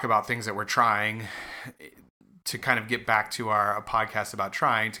to talk about things that we're trying, to kind of get back to a podcast about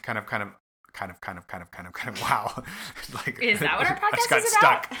trying, to kind of wow. Like, is that what our podcast is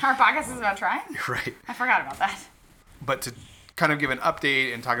about? Stuck. Our podcast is about trying? Right. I forgot about that. But to kind of give an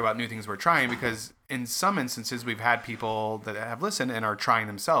update and talk about new things we're trying, because in some instances we've had people that have listened and are trying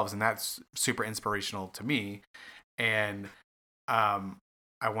themselves, and that's super inspirational to me. And I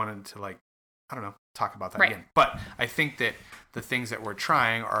wanted to talk about that again. But I think that the things that we're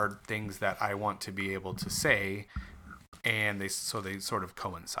trying are things that I want to be able to say, and they sort of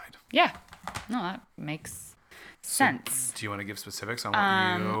coincide. Yeah. No, that makes sense. So, do you want to give specifics on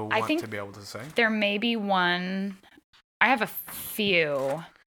what you want to be able to say? There may be one. I have a few,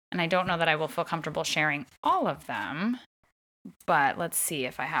 and I don't know that I will feel comfortable sharing all of them, but let's see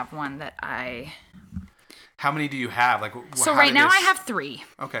if I have one that I... How many do you have? So right now I have 3.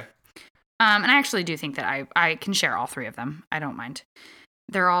 Okay. And I actually do think that I can share all 3 of them. I don't mind.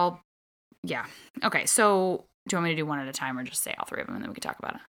 they're all, yeah. Okay, so do you want me to do one at a time or just say all three of them and then we can talk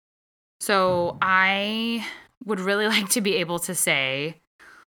about it? So I would really like to be able to say,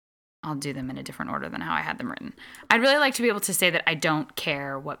 I'll do them in a different order than how I had them written. I'd really like to be able to say that I don't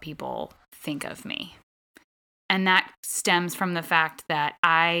care what people think of me. And that stems from the fact that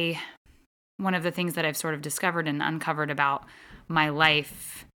one of the things that I've sort of discovered and uncovered about my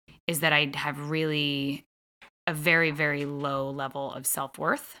life is that I have really a very, very low level of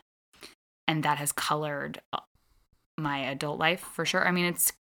self-worth. And that has colored my adult life for sure. I mean,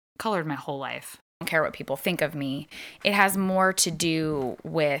 it's colored my whole life. I don't care what people think of me. It has more to do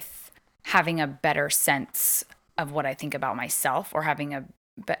with having a better sense of what I think about myself, or having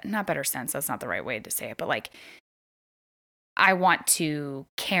not better sense, that's not the right way to say it, but like I want to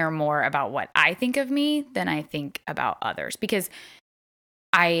care more about what I think of me than I think about others. Because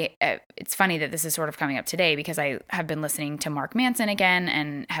it's funny that this is sort of coming up today because I have been listening to Mark Manson again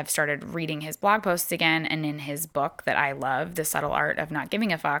and have started reading his blog posts again. And in his book that I love, The Subtle Art of Not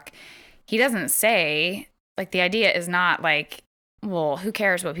Giving a Fuck, he doesn't say, like, the idea is not like, well, who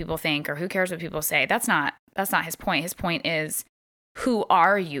cares what people think or who cares what people say? That's not his point. His point is, who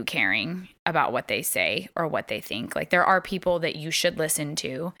are you caring about what they say or what they think? Like, there are people that you should listen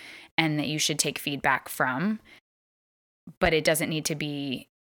to and that you should take feedback from, but it doesn't need to be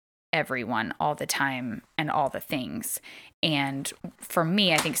everyone all the time and all the things. And for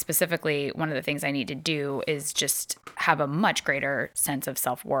me, I think specifically one of the things I need to do is just have a much greater sense of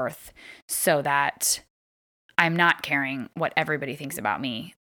self-worth so that I'm not caring what everybody thinks about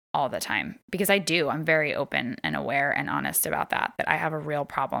me all the time. Because I'm very open and aware and honest about that I have a real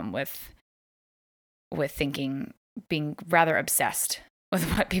problem with being rather obsessed with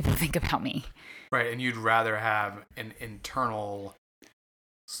what people think about me. Right. And you'd rather have an internal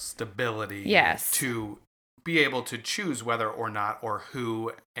stability yes. to be able to choose whether or not or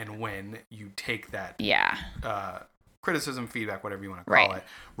who and when you take that criticism, feedback, whatever you want to call it,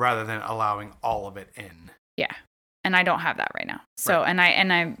 rather than allowing all of it in. Yeah. And I don't have that right now. So, and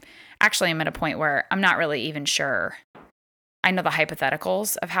I'm actually, I'm at a point where I'm not really even sure. I know the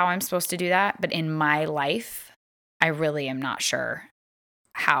hypotheticals of how I'm supposed to do that, but in my life, I really am not sure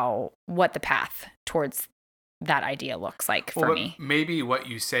what the path towards that idea looks like for me. Maybe what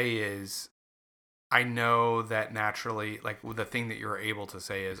you say is, I know that naturally, like the thing that you're able to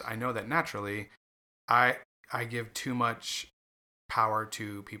say is, I know that naturally I give too much power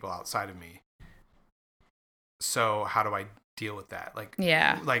to people outside of me. So how do I deal with that? Like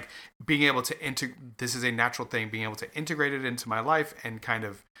being able to this is a natural thing, being able to integrate it into my life and kind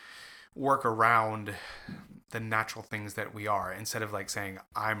of work around the natural things that we are, instead of like saying,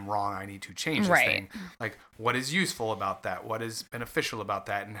 I'm wrong, I need to change this thing. Like, what is useful about that? What is beneficial about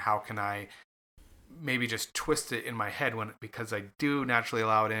that? And how can I maybe just twist it in my head because I do naturally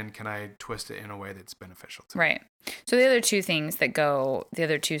allow it in, can I twist it in a way that's beneficial to me? Right. So the other two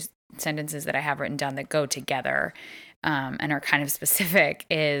sentences that I have written down that go together and are kind of specific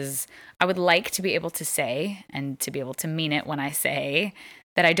is, I would like to be able to say, and to be able to mean it when I say,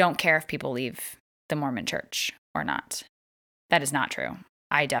 that I don't care if people leave the Mormon church or not. That is not true.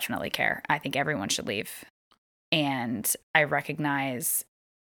 I definitely care. I think everyone should leave. And I recognize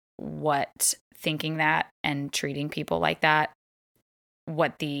what thinking that and treating people like that,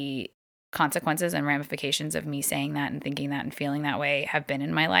 what the consequences and ramifications of me saying that and thinking that and feeling that way have been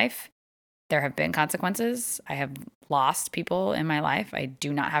in my life. There have been consequences. I have lost people in my life. I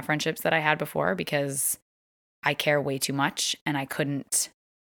do not have friendships that I had before because I care way too much and I couldn't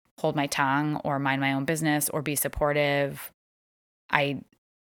hold my tongue or mind my own business or be supportive. I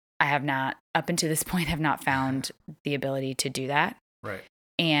have not, up until this point, have not found the ability to do that. Right.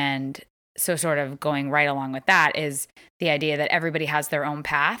 And so sort of going right along with that is the idea that everybody has their own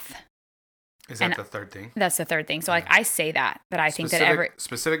path. Is that the third thing? That's the third thing. So like I say that I think that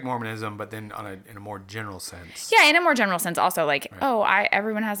specific Mormonism, but then in a more general sense. Yeah, in a more general sense also, like,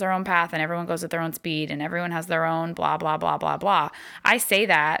 everyone has their own path and everyone goes at their own speed and everyone has their own blah, blah, blah, blah, blah. I say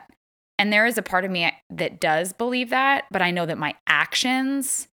that, and there is a part of me that does believe that, but I know that my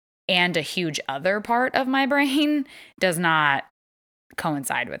actions and a huge other part of my brain does not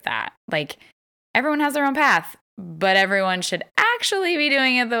coincide with that. Like, everyone has their own path, but everyone should actually be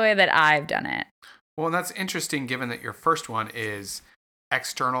doing it the way that I've done it. Well, and that's interesting given that your first one is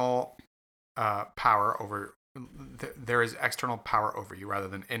external power over, there is external power over you rather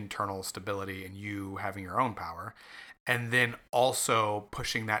than internal stability and you having your own power. And then also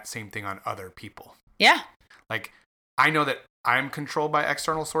pushing that same thing on other people. Yeah. Like, I know that I'm controlled by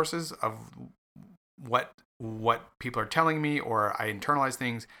external sources of what people are telling me, or I internalize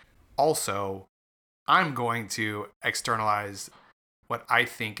things. Also, I'm going to externalize what I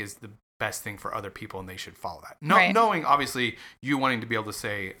think is the best thing for other people, and they should follow that. Right. Knowing obviously you wanting to be able to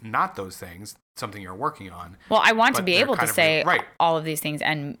say not those things, something you're working on. Well, I want to but be they're able to kind of say right. all of these things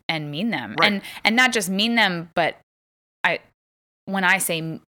and mean them, Right. and not just mean them, but when I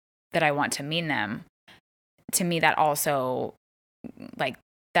say that I want to mean them, to me that also like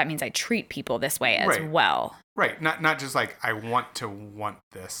that means I treat people this way as Right. well. Right. Not just like I want to want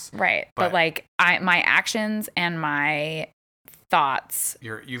this. Right. But But- like my actions and my thoughts,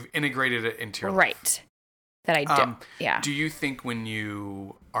 You've integrated it into your life. right, that I do. Yeah. Do you think when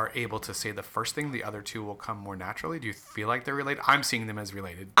you are able to say the first thing, the other two will come more naturally? Do you feel like they're related? I'm seeing them as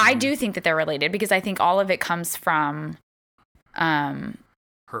related. I do think that they're related because I think all of it comes from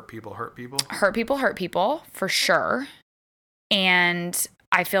Hurt people hurt people. hurt people for sure. And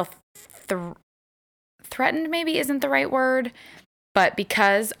I feel threatened maybe isn't the right word, but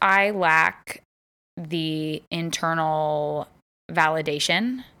because I lack the internal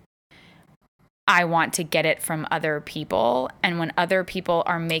validation, I want to get it from other people. And when other people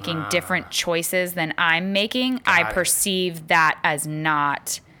are making different choices than I'm making, I Got it. perceive that as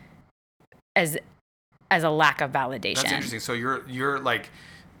not as a lack of validation. That's interesting. So you're like,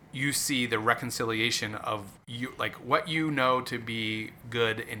 you see the reconciliation of you, like what you know to be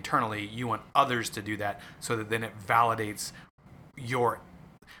good internally, you want others to do that so that then it validates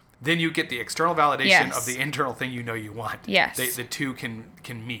then you get the external validation Yes. of the internal thing you know you want. Yes. The two can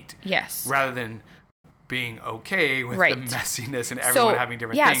meet. Yes. Rather than being okay with Right. the messiness and everyone having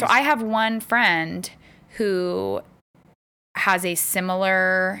different yeah, things. so I have one friend who has a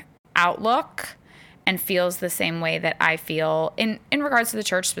similar outlook and feels the same way that I feel in regards to the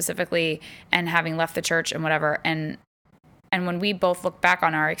church specifically and having left the church and whatever. And when we both look back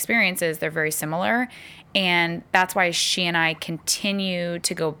on our experiences, they're very similar. And that's why she and I continue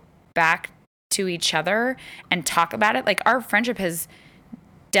to go back to each other and talk about it. Like our friendship has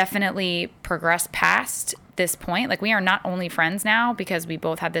definitely progressed past this point. Like we are not only friends now because we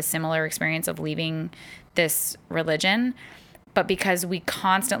both had this similar experience of leaving this religion, but because we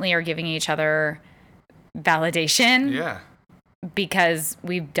constantly are giving each other validation Yeah. because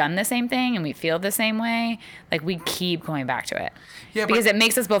we've done the same thing and we feel the same way. Like we keep going back to it. Yeah, because but- it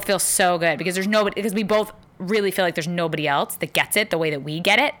makes us both feel so good because because we both really feel like there's nobody else that gets it the way that we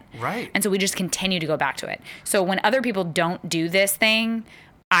get it. Right. And so we just continue to go back to it. So when other people don't do this thing,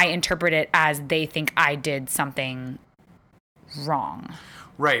 I interpret it as they think I did something wrong.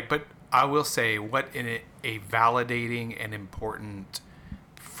 Right, but I will say what a validating and important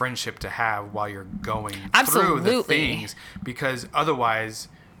friendship to have while you're going through the Absolutely. things, because otherwise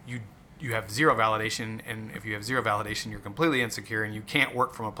you have zero validation, and if you have zero validation, you're completely insecure and you can't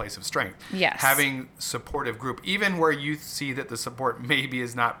work from a place of strength. Yes. Having supportive group, even where you see that the support maybe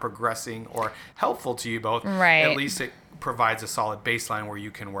is not progressing or helpful to you both, Right. at least it provides a solid baseline where you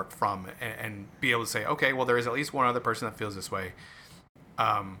can work from and be able to say, okay, well, there is at least one other person that feels this way.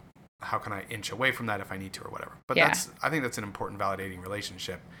 How can I inch away from that if I need to or whatever? But Yeah. I think that's an important validating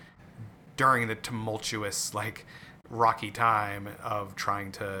relationship during the tumultuous, like rocky time of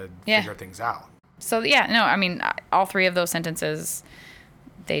trying to Yeah. figure things out. So yeah, no, I mean, all three of those sentences,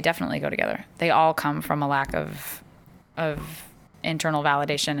 they definitely go together. They all come from a lack of internal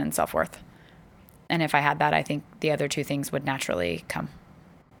validation and self-worth. And if I had that, I think the other two things would naturally come.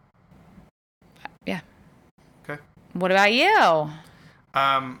 Yeah. Okay. What about you?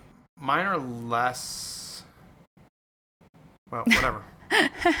 Mine are less. Well, whatever.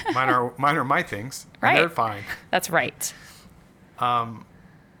 mine are my things. And Right. they're fine. That's right.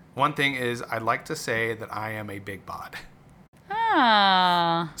 One thing is I'd like to say that I am a big bod.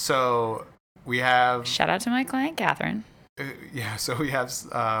 Ah. So we have Shout out to my client, Catherine. so we have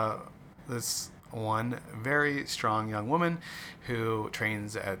this one very strong young woman who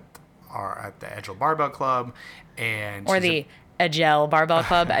trains at the Edgel Barbell Club, and Or she's the Agile Barbell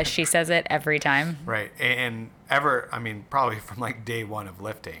Club, as she says it every time. right, and probably from like day one of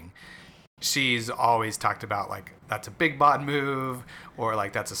lifting, she's always talked about like that's a big bod move, or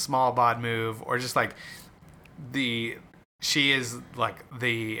like that's a small bod move, or just like she is like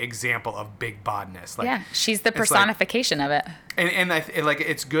the example of big bodness. Like, Yeah, she's the it's like- personification of it. and like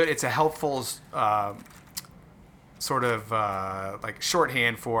it's good. It's a helpful sort of like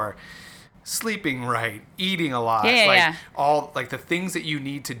shorthand for sleeping right, eating a lot, Yeah, like yeah. all like the things that you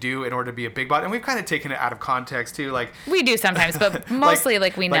need to do in order to be a big bod. And we've kind of taken it out of context too, like We do sometimes, but mostly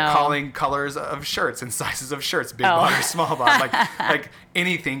like we know. like calling colors of shirts and sizes of shirts big Oh. bod or small bod. Like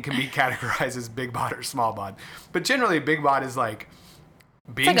anything can be categorized as big bod or small bod. But generally, big bod is like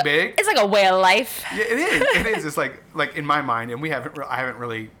being big. It's like a way of life. Yeah, it is. It is. It's like in my mind, and I haven't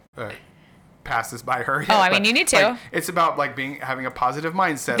really pass this by her yet. Oh, I mean, you need to. Like, it's about like having a positive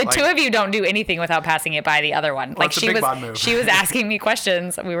mindset. The like, two of you don't do anything without passing it by the other one. Well, Like it's a big bod move. she was asking me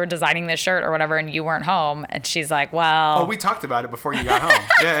questions. We were designing this shirt or whatever, and you weren't home. And she's like, "Well." Oh, we talked about it before you got home.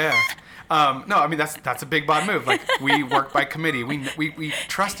 Yeah. No, I mean that's a big bod move. Like we work by committee. We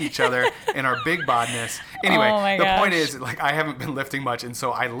trust each other in our big bodness. Anyway, Oh my the point gosh. is like I haven't been lifting much, and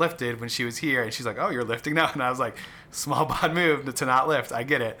so I lifted when she was here, and she's like, "Oh, you're lifting now," and I was like, "Small bod move to not lift." I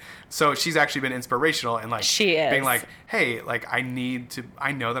get it. So she's actually been inspirational and like She is. being like, "Hey, like I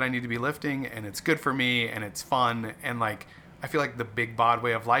know that I need to be lifting, and it's good for me, and it's fun, and like I feel like the big bod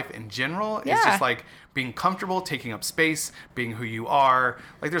way of life in general is Yeah. just like." Being comfortable, taking up space, being who you are.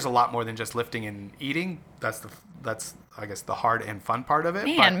 Like there's a lot more than just lifting and eating. That's I guess the hard and fun part of it.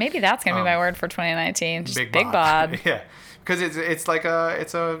 Man, but maybe that's gonna be my word for 2019. Just big bod. bod. Yeah, because it's like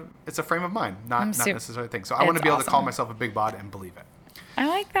it's a frame of mind, not necessarily a thing. So I want to It's be able to call awesome. myself a big bod and believe it. I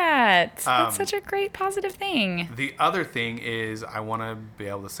like that. That's such a great positive thing. The other thing is I want to be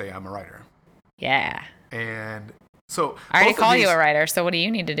able to say I'm a writer, Yeah. and so I already both of call you these- a writer. So what do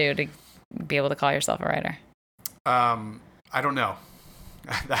you need to do to be able to call yourself a writer? I don't know.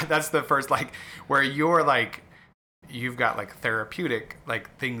 That's the first like where you're like you've got like therapeutic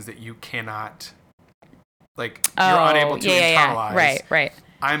like things that you cannot like you're unable to internalize. Right.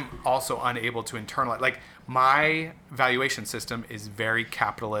 I'm also unable to internalize. Like my valuation system is very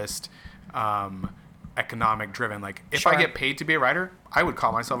capitalist, economic driven. Like if I Sure. get paid to be a writer, I would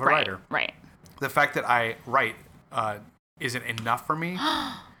call myself a writer. Right. The fact that I write isn't enough for me.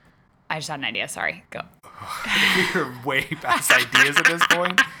 I just had an idea. Sorry. Go. You're way past ideas at this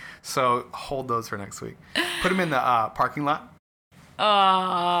point. So hold those for next week. Put them in the parking lot.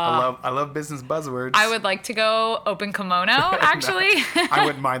 I love business buzzwords. I would like to go open kimono, actually. I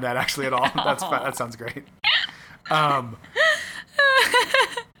wouldn't mind that actually at all. That sounds great.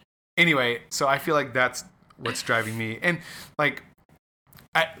 Anyway, so I feel like that's what's driving me, and like,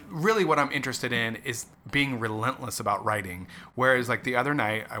 really what I'm interested in is being relentless about writing. Whereas like the other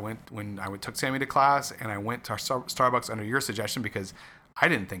night, I took Sammy to class, and I went to our Starbucks under your suggestion because I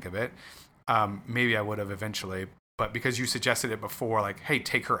didn't think of it. Maybe I would have eventually, but because you suggested it before, like, hey,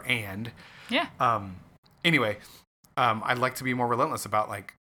 take her and. Yeah. Anyway, I'd like to be more relentless about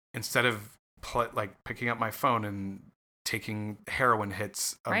like instead of picking up my phone and taking heroin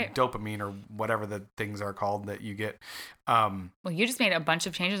hits of Right. dopamine or whatever the things are called that you get. Well, you just made a bunch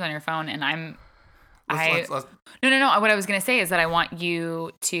of changes on your phone, and Let's- No. What I was gonna say is that I want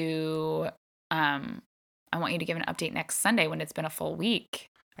you to give an update next Sunday when it's been a full week.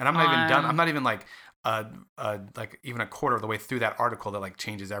 and I'm not even done. I'm not even like even a quarter of the way through that article that like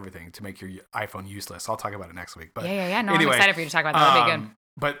changes everything to make your iPhone useless. I'll talk about it next week. But Yeah. No, anyway, I'm excited for you to talk about that. That'll be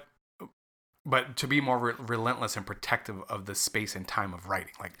good. But to be more relentless and protective of the space and time of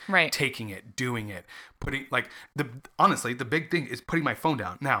writing, like Right. taking it, doing it, putting like honestly, the big thing is putting my phone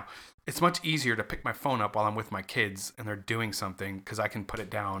down. Now, it's much easier to pick my phone up while I'm with my kids and they're doing something because I can put it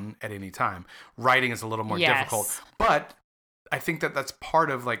down at any time. Writing is a little more Yes. difficult, but I think that that's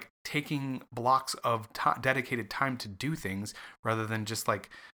part of like taking blocks of dedicated time to do things rather than just like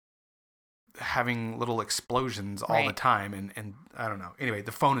having little explosions all the Right. time. And I don't know. Anyway,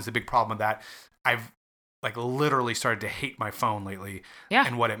 the phone is a big problem with that. I've like literally started to hate my phone lately Yeah.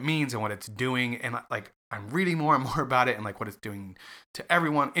 and what it means and what it's doing. And like, I'm reading more and more about it and like what it's doing to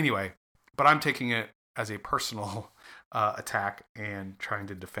everyone. Anyway, but I'm taking it as a personal attack and trying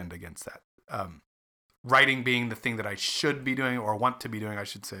to defend against that. Writing being the thing that I should be doing or want to be doing, I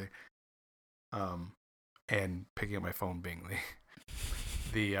should say. And picking up my phone being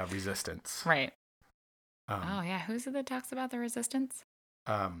the resistance. Right. Um, Oh yeah. Who's it that talks about the resistance?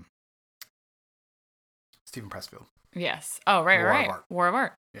 Stephen Pressfield. Yes. Oh, right. War of Right. Art. War of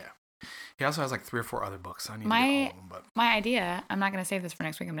Art. He also has like 3 or 4 other books. I need to My- get all of them, but My idea. I'm not going to save this for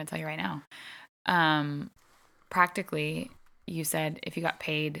next week. I'm going to tell you right now. Practically, you said if you got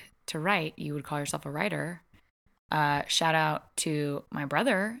paid to write, you would call yourself a writer. Shout out to my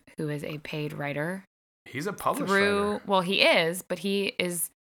brother, who is a paid writer. he's a published Through writer. well, he is, but he has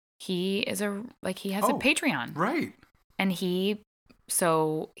a Oh. Patreon, Right. and he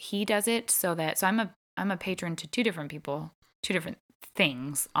does it so I'm a patron to 2 different people, 2 different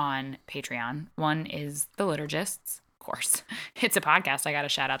things on Patreon. One is the Liturgists, of course. It's a podcast. I got to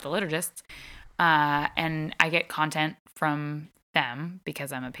shout out the Liturgists, and I get content from them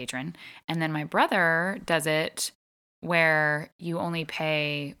because I'm a patron. And then my brother does it where you only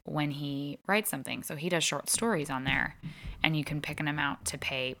pay when he writes something. So he does short stories on there, and you can pick an amount to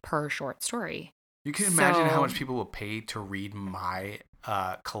pay per short story. You can imagine how So- much people will pay to read my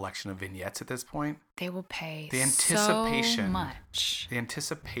collection of vignettes at this point. They will pay The anticipation. so much. The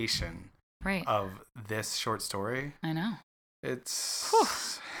anticipation Right. of this short story. I know. It's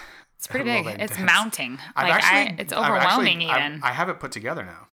It's pretty a big. little It's intense. mounting. It's overwhelming even. I have it put together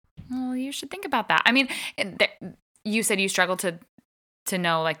now. Well, you should think about that. I mean, you said you struggle to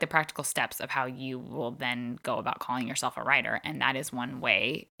know like the practical steps of how you will then go about calling yourself a writer, and that is one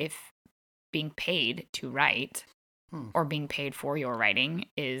way. If being paid to write or being paid for your writing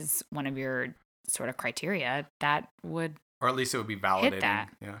is one of your sort of criteria, that would, or at least it would be validating. that.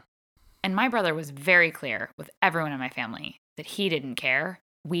 Yeah. And my brother was very clear with everyone in my family that he didn't care.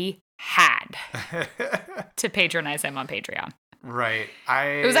 We had to patronize him on Patreon. Right.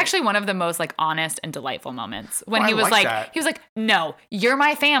 It was actually one of the most like honest and delightful moments when Well, he I was like like, that. he was like, "No, you're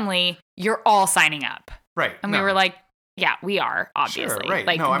my family. You're all signing up." Right. And no. we were like, "Yeah, we are, obviously. right.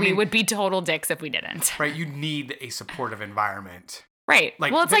 Like, No, I we mean- would be total dicks if we didn't." Right. You need a supportive environment. Right.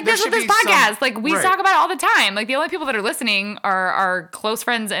 Like, Well, it's like there this with should this be some- podcast. Like, we right. talk about it all the time. Like, the only people that are listening are our close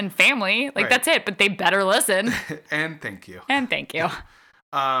friends and family. Like, Right. that's it. But they better listen. And thank you. And thank you.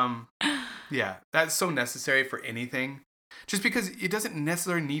 Yeah, that's so necessary for anything. Just because it doesn't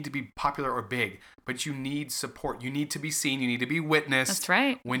necessarily need to be popular or big, but you need support. You need to be seen. You need to be witnessed. That's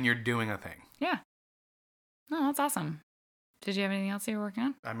right. When you're doing a thing. Yeah. No, that's awesome. Did you have anything else you were working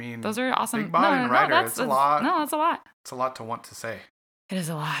on? I mean, Those are awesome. Big Body and Writer. It's a lot. No, that's a lot. It's a lot to want to say. It is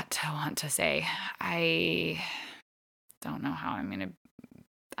a lot to want to say. I don't know how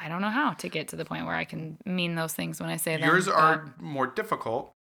I don't know how to get to the point where I can mean those things when I say them. Yours are more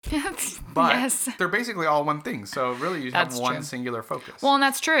difficult, but yes. they're basically all one thing. So really, you just That's have one true. singular focus. Well, and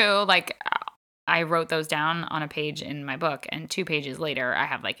that's true. Like, I wrote those down on a page in my book, and 2 pages later, I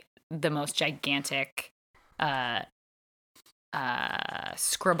have like the most gigantic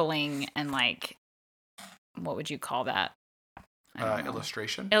scribbling and like, what would you call that? I don't know.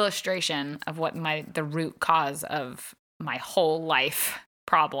 Illustration of what the root cause of my whole life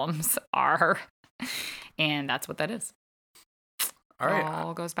problems are. And that's what that is. All right. It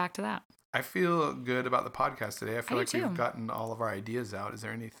all goes back to that. I feel good about the podcast today. I feel Me like too. we've gotten all of our ideas out. Is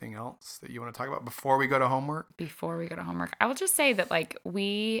there anything else that you want to talk about before we go to homework? Before we go to homework, I will just say that like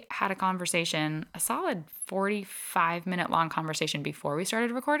we had a conversation, a solid 45-minute long conversation before we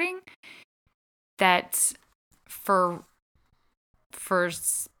started recording, that for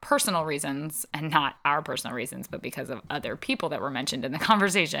personal reasons, and not our personal reasons, but because of other people that were mentioned in the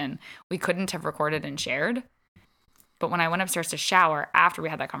conversation, we couldn't have recorded and shared. But when I went upstairs to shower after we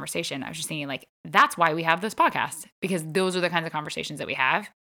had that conversation, I was just thinking like, that's why we have this podcast, because those are the kinds of conversations that we have.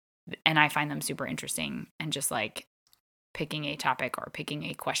 And I find them super interesting, and just like picking a topic or picking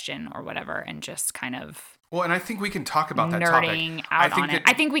a question or whatever, and just kind of Well, and I think we can talk about that topic. nerding out on it.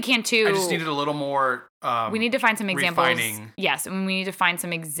 I think we can too. I just needed a little more. We need to find some examples. Refining. Yes, and we need to find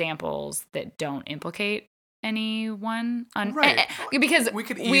some examples that don't implicate anyone. Right. Because We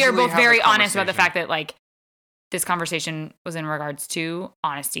could we are easily both have very this honest about the conversation. fact that like this conversation was in regards to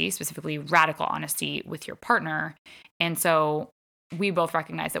honesty, specifically radical honesty with your partner. And so we both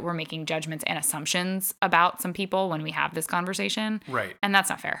recognize that we're making judgments and assumptions about some people when we have this conversation. Right. And that's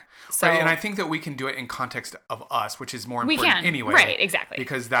not fair. So Right, and I think that we can do it in context of us, which is more we important can. anyway. Right, exactly.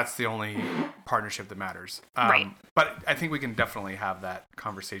 Because that's the only partnership that matters. Right. But I think we can definitely have that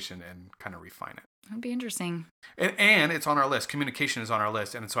conversation and kind of refine it. That'd be interesting. And it's on our list. Communication is on our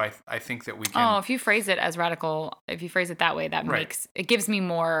list. And so I think that we can. Oh, if you phrase it as radical, if you phrase it that way, that Right. it gives me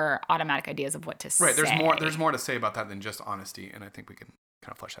more automatic ideas of what to say. Right. There's more to say about that than just honesty. And I think we can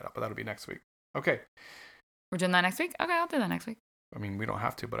kind of flesh that out. But that'll be next week. Okay. We're doing that next week? Okay, I'll do that next week. I mean, we don't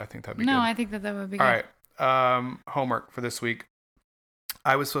have to, but I think that'd be No, good. I think that would be good. All right. Homework for this week.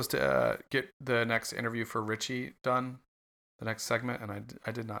 I was supposed to get the next interview for Richie done, the next segment, and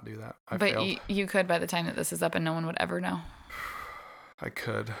I did not do that. I But failed. you could by the time that this is up, and no one would ever know. I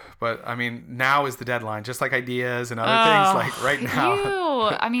could, but I mean, now is the deadline. Just like ideas and other things, like right now.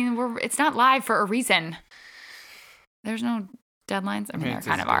 Ew. I mean, it's not live for a reason. There's no deadlines. I mean, there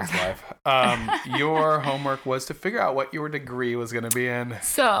kind of are. Live. Your homework was to figure out what your degree was going to be in.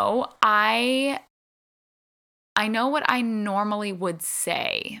 So I know what I normally would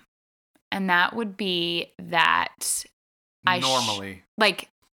say, and that would be that Normally. like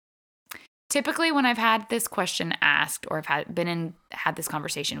typically when I've had this question asked, or I've had this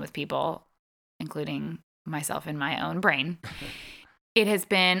conversation with people, including myself in my own brain, it has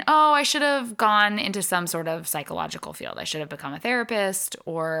been, oh, I should have gone into some sort of psychological field. I should have become a therapist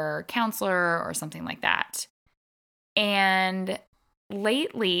or counselor or something like that. And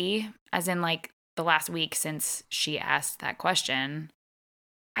lately, as in like the last week since she asked that question,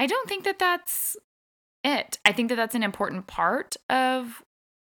 I don't think that that's it. I think that that's an important part of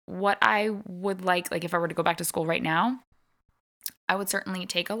what I would like if I were to go back to school right now, I would certainly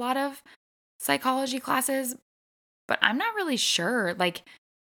take a lot of psychology classes, but I'm not really sure. Like,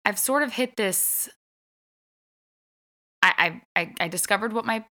 I've sort of hit this. I discovered what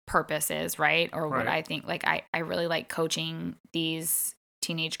my purpose is, right? Or what Right. I think. Like, I really like coaching these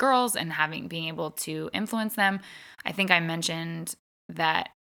teenage girls and being able to influence them. I think I mentioned that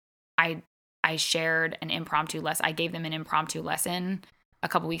I shared an impromptu lesson. I gave them an impromptu lesson a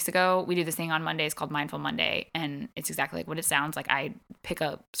couple weeks ago. We do this thing on Mondays called Mindful Monday, and it's exactly like what it sounds like. I pick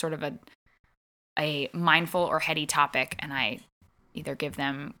a sort of a mindful or heady topic, and I either give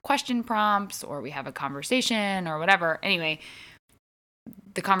them question prompts or we have a conversation or whatever. Anyway,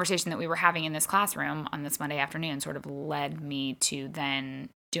 the conversation that we were having in this classroom on this Monday afternoon sort of led me to then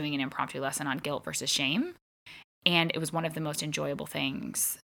doing an impromptu lesson on guilt versus shame. And it was one of the most enjoyable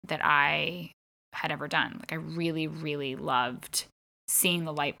things that I had ever done. Like, I really, really loved seeing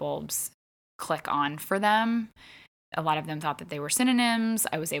the light bulbs click on for them. A lot of them thought that they were synonyms.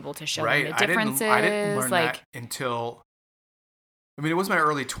 I was able to show them the differences. I didn't learn like, that until, I mean, it was my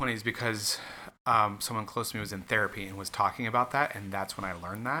early 20s because someone close to me was in therapy and was talking about that, and that's when I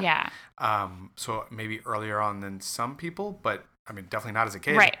learned that. yeah. So maybe earlier on than some people, but I mean, definitely not as a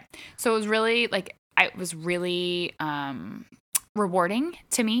kid. Right. So it was really rewarding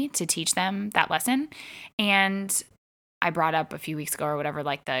to me to teach them that lesson. And I brought up a few weeks ago or whatever,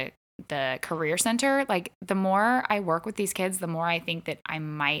 like the career center. Like, the more I work with these kids, the more I think that I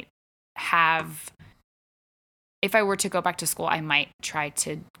might have, if I were to go back to school, I might try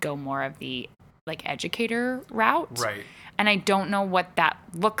to go more of the like educator route. Right. And I don't know what that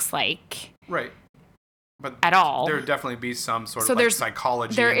looks like. Right. But at all. There would definitely be some sort So of like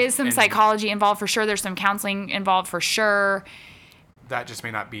psychology. There is some psychology involved for sure. There's some counseling involved for sure. That just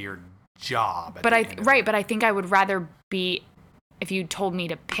may not be your job. But I think I would rather be, if you told me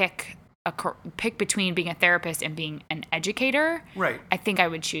to pick between being a therapist and being an educator. Right. I think I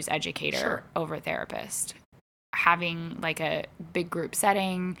would choose educator Sure. over therapist. Having like a big group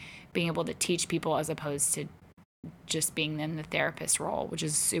setting, being able to teach people as opposed to just being in the therapist role, which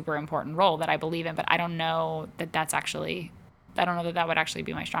is a super important role that I believe in, but I don't know that that would actually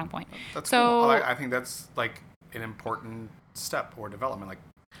be my strong point. That's so, cool. I think that's like an important step or development, like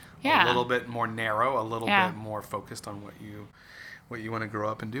yeah. a little bit more narrow, a little Yeah. bit more focused on what you want to grow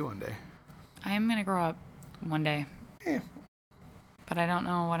up and do one day. I am going to grow up one day. Yeah. But I don't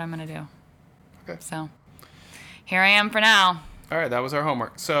know what I'm going to do. Okay. So here I am for now. All right, that was our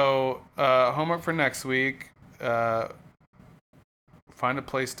homework. So homework for next week. Find a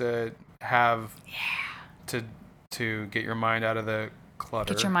place to have to get your mind out of the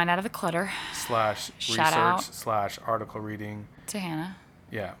clutter. Get your mind out of the clutter. /research out. /article reading. To Hannah.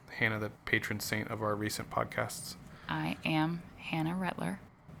 Yeah, Hannah, the patron saint of our recent podcasts. I am Hannah Rettler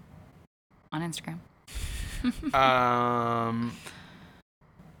on Instagram.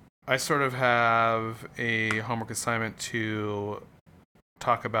 I sort of have a homework assignment to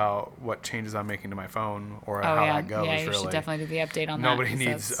talk about what changes I'm making to my phone or how that goes. Yeah, you really. should definitely do the update on Nobody that.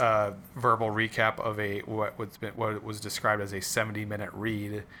 needs a verbal recap of what was described as a 70-minute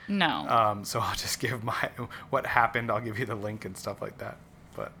read. No. So I'll just give what happened. I'll give you the link and stuff like that.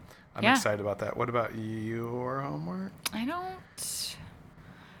 But I'm excited about that. What about your homework? I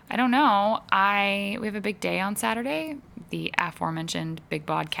don't know. We have a big day on Saturday. The aforementioned Big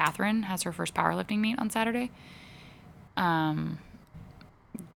Bod Catherine has her first powerlifting meet on Saturday.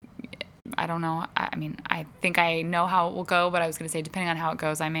 I don't know. I mean, I think I know how it will go, but I was going to say, depending on how it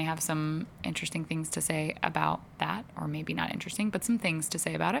goes, I may have some interesting things to say about that, or maybe not interesting, but some things to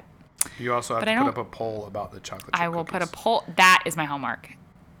say about it. You also have to put up a poll about the chocolate chip I will cookies. put a poll. That is my homework.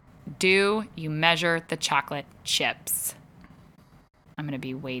 Do you measure the chocolate chips? I'm going to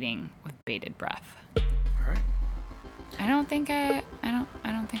be waiting with bated breath. All right. I don't think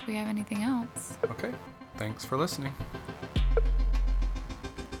we have anything else. Okay. Thanks for listening.